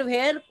or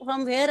where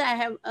from where I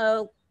have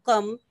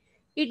come.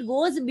 It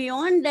goes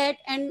beyond that,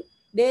 and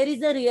there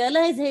is a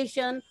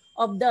realization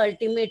of the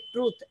ultimate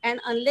truth. And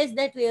unless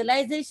that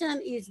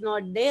realization is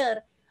not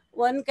there,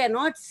 one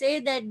cannot say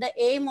that the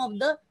aim of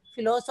the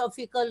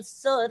philosophical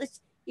search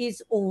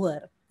is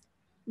over.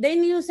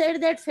 Then you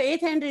said that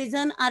faith and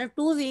reason are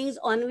two wings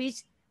on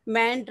which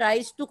man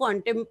tries to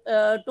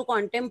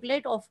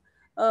contemplate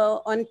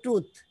on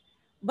truth.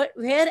 But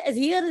whereas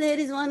here there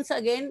is once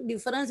again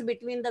difference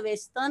between the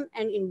Western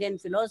and Indian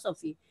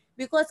philosophy,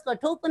 because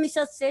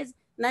Kathopanishad says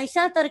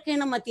Naisha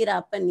Tarkena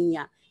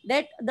Matirapaniya,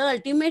 that the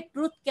ultimate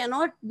truth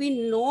cannot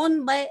be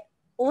known by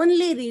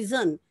only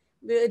reason.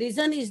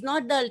 Reason is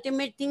not the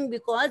ultimate thing,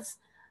 because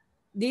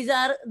these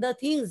are the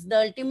things.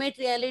 The ultimate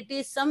reality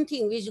is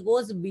something which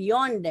goes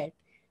beyond that.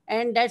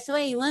 And that's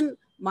why even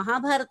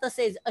Mahabharata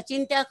says,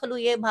 Achintya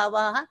khalu ye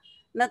bhavaha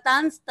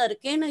natans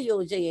tarkena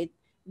yojayet.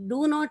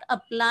 Do not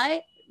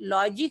apply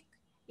logic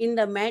in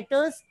the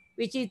matters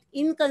which is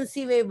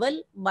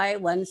inconceivable by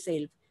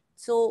oneself.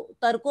 So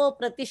tarko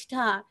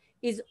pratishtha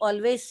is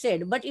always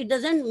said, but it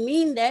doesn't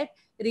mean that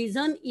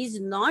reason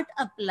is not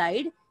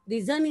applied.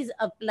 Reason is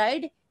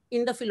applied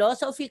in the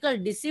philosophical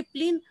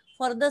discipline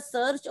for the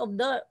search of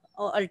the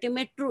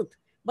ultimate truth,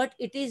 but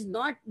it is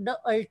not the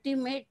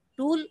ultimate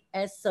tool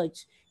as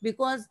such,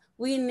 because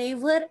we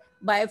never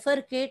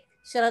bifurcate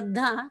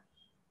Shraddha,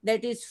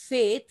 that is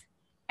faith,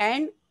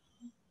 and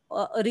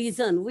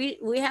reason.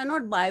 We have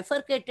not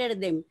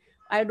bifurcated them.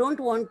 I don't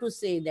want to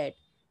say that.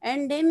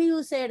 And then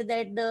you said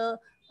that the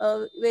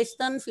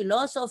Western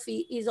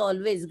philosophy is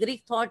always,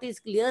 Greek thought is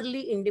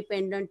clearly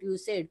independent, you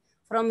said,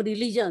 from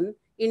religion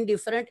in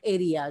different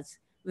areas.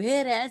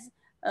 Whereas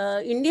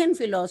Indian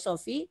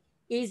philosophy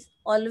is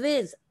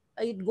always,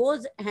 it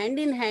goes hand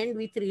in hand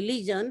with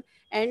religion,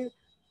 and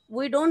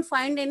we don't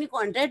find any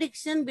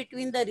contradiction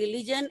between the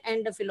religion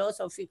and the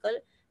philosophical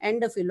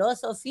and the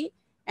philosophy,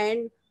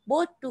 and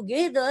both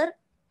together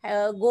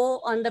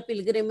go on the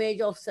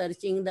pilgrimage of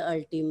searching the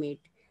ultimate.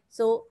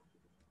 So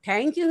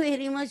thank you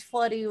very much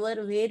for your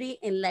very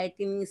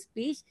enlightening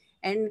speech,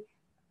 and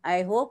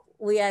I hope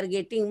we are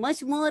getting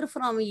much more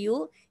from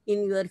you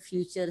in your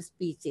future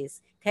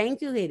speeches.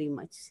 Thank you very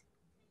much.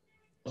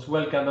 Most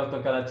welcome,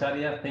 Dr.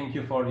 Kalacharya. Thank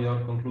you for your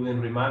concluding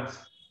remarks.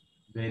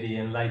 Very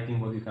enlightening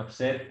what you have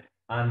said.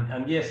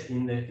 And yes,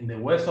 in the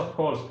West, of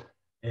course,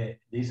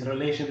 this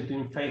relation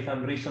between faith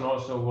and reason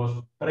also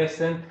was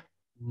present.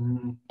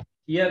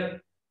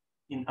 Here,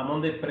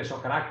 among the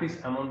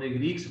pre-Socratics, among the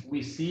Greeks,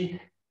 we see,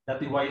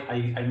 that is why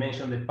I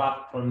mentioned the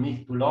path from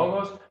myth to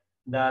logos,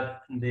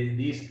 that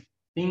these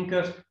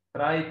thinkers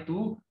try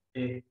to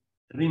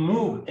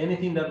remove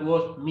anything that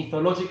was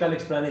mythological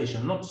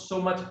explanation, not so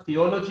much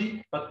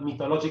theology, but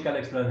mythological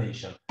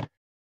explanation.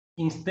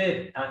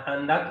 Instead,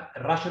 and that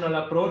rational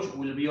approach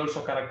will be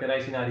also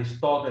characterized in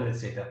Aristotle,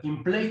 etc.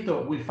 In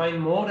Plato, we find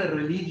more a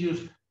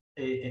religious,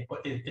 a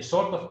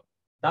sort of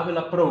double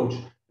approach,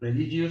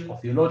 religious or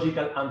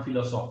theological and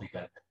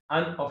philosophical.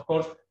 And of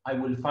course, I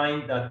will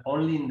find that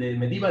only in the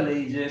medieval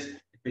ages,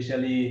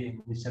 especially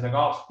with St.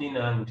 Augustine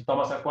and with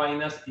Thomas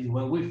Aquinas, is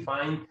when we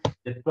find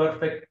the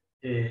perfect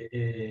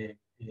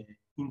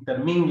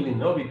intermingling,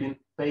 no, between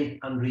faith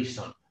and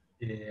reason,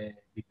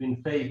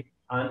 between faith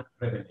and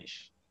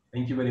revelation.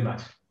 Thank you very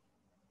much.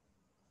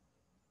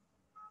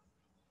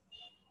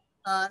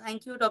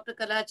 Thank you, Dr.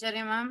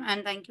 Kalacharya ma'am,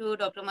 and thank you,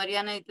 Dr.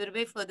 Mariano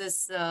Iturbe, for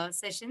this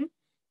session.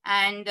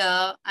 And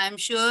I'm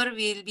sure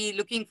we'll be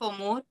looking for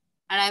more,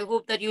 and I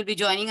hope that you'll be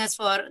joining us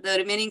for the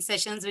remaining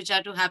sessions which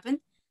are to happen.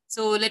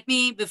 So let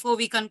me, before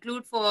we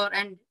conclude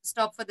and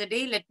stop for the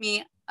day, let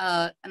me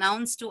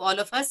announce to all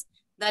of us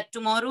that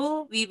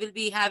tomorrow we will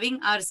be having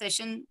our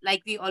session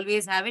like we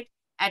always have it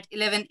at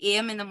 11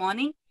 a.m. in the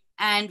morning.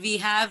 And we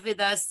have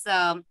with us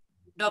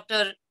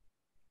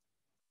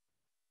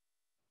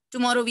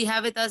Tomorrow we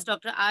have with us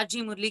Dr.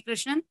 R.G.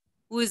 Muralikrishnan,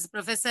 who is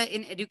Professor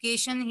in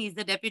Education. He is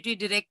the Deputy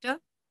Director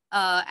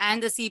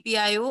and the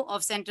CPIO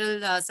of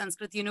Central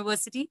Sanskrit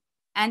University,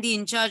 and the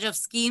in charge of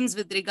schemes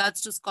with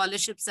regards to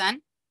scholarships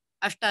and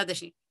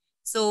Ashtadashi.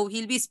 So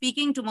he'll be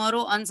speaking tomorrow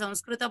on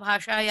Samskrita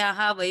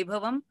Bhashayaha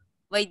Vaibhavam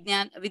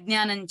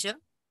Vijnanancha.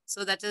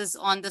 So that is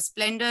on the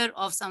splendor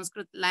of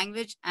Sanskrit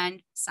language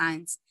and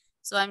science.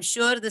 So I'm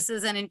sure this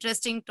is an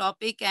interesting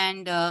topic,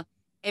 and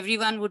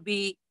everyone would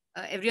be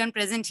everyone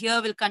present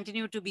here will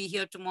continue to be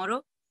here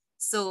tomorrow.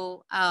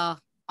 So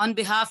on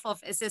behalf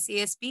of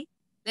SSASP,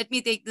 let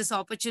me take this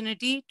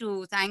opportunity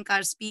to thank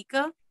our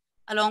speaker.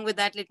 Along with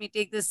that, let me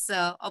take this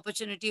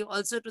opportunity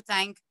also to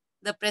thank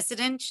the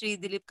President, Shri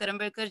Dilip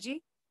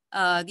Karamberkarji,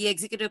 the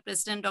Executive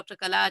President, Dr.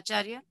 Kala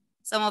Acharya,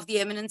 some of the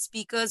eminent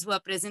speakers who are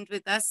present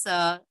with us,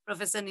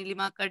 Professor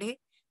Nilima Kadhe,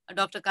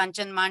 Dr.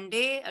 Kanchan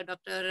Mande,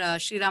 Dr.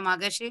 Shriram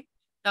Agashe,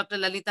 Dr.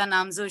 Lalita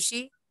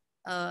Namzoshi,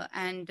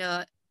 and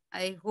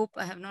I hope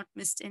I have not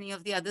missed any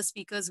of the other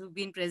speakers who've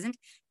been present,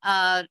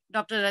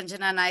 Dr.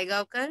 Ranjana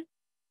Naigaonkar.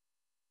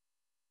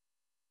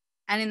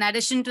 And in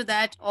addition to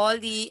that, all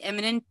the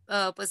eminent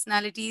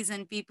personalities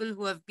and people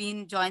who have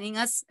been joining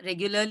us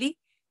regularly,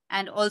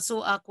 and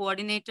also our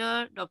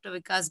coordinator, Dr.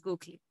 Vikas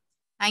Gokhale.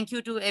 Thank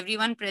you to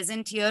everyone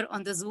present here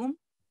on the Zoom,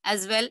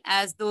 as well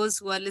as those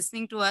who are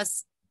listening to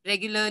us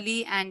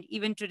regularly and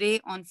even today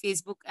on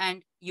Facebook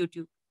and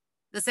YouTube.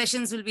 The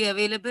sessions will be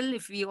available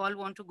if we all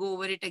want to go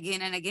over it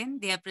again and again.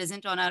 They are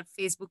present on our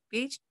Facebook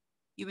page.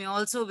 You may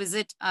also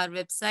visit our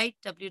website,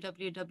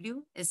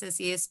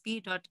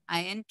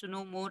 www.ssasp.in, to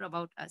know more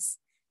about us.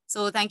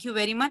 So thank you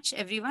very much,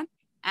 everyone.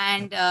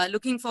 And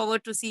looking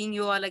forward to seeing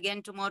you all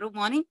again tomorrow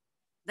morning.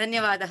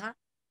 Dhanyavadaha.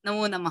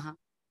 Namo Namaha.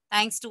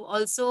 Thanks to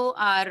also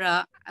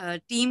our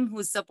team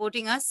who's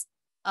supporting us,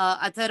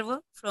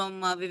 Atharva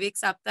from Vivek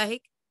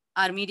Saptahik,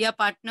 our media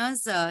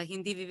partners,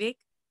 Hindi Vivek,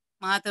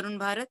 Mahatarun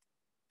Bharat,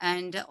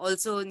 and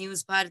also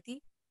News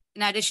Bharati.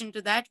 In addition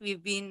to that,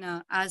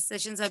 our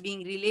sessions are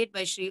being relayed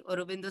by Sri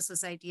Aurobindo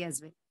Society as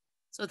well.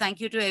 So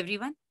thank you to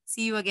everyone.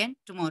 See you again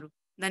tomorrow.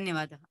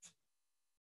 Dhanyavadaha.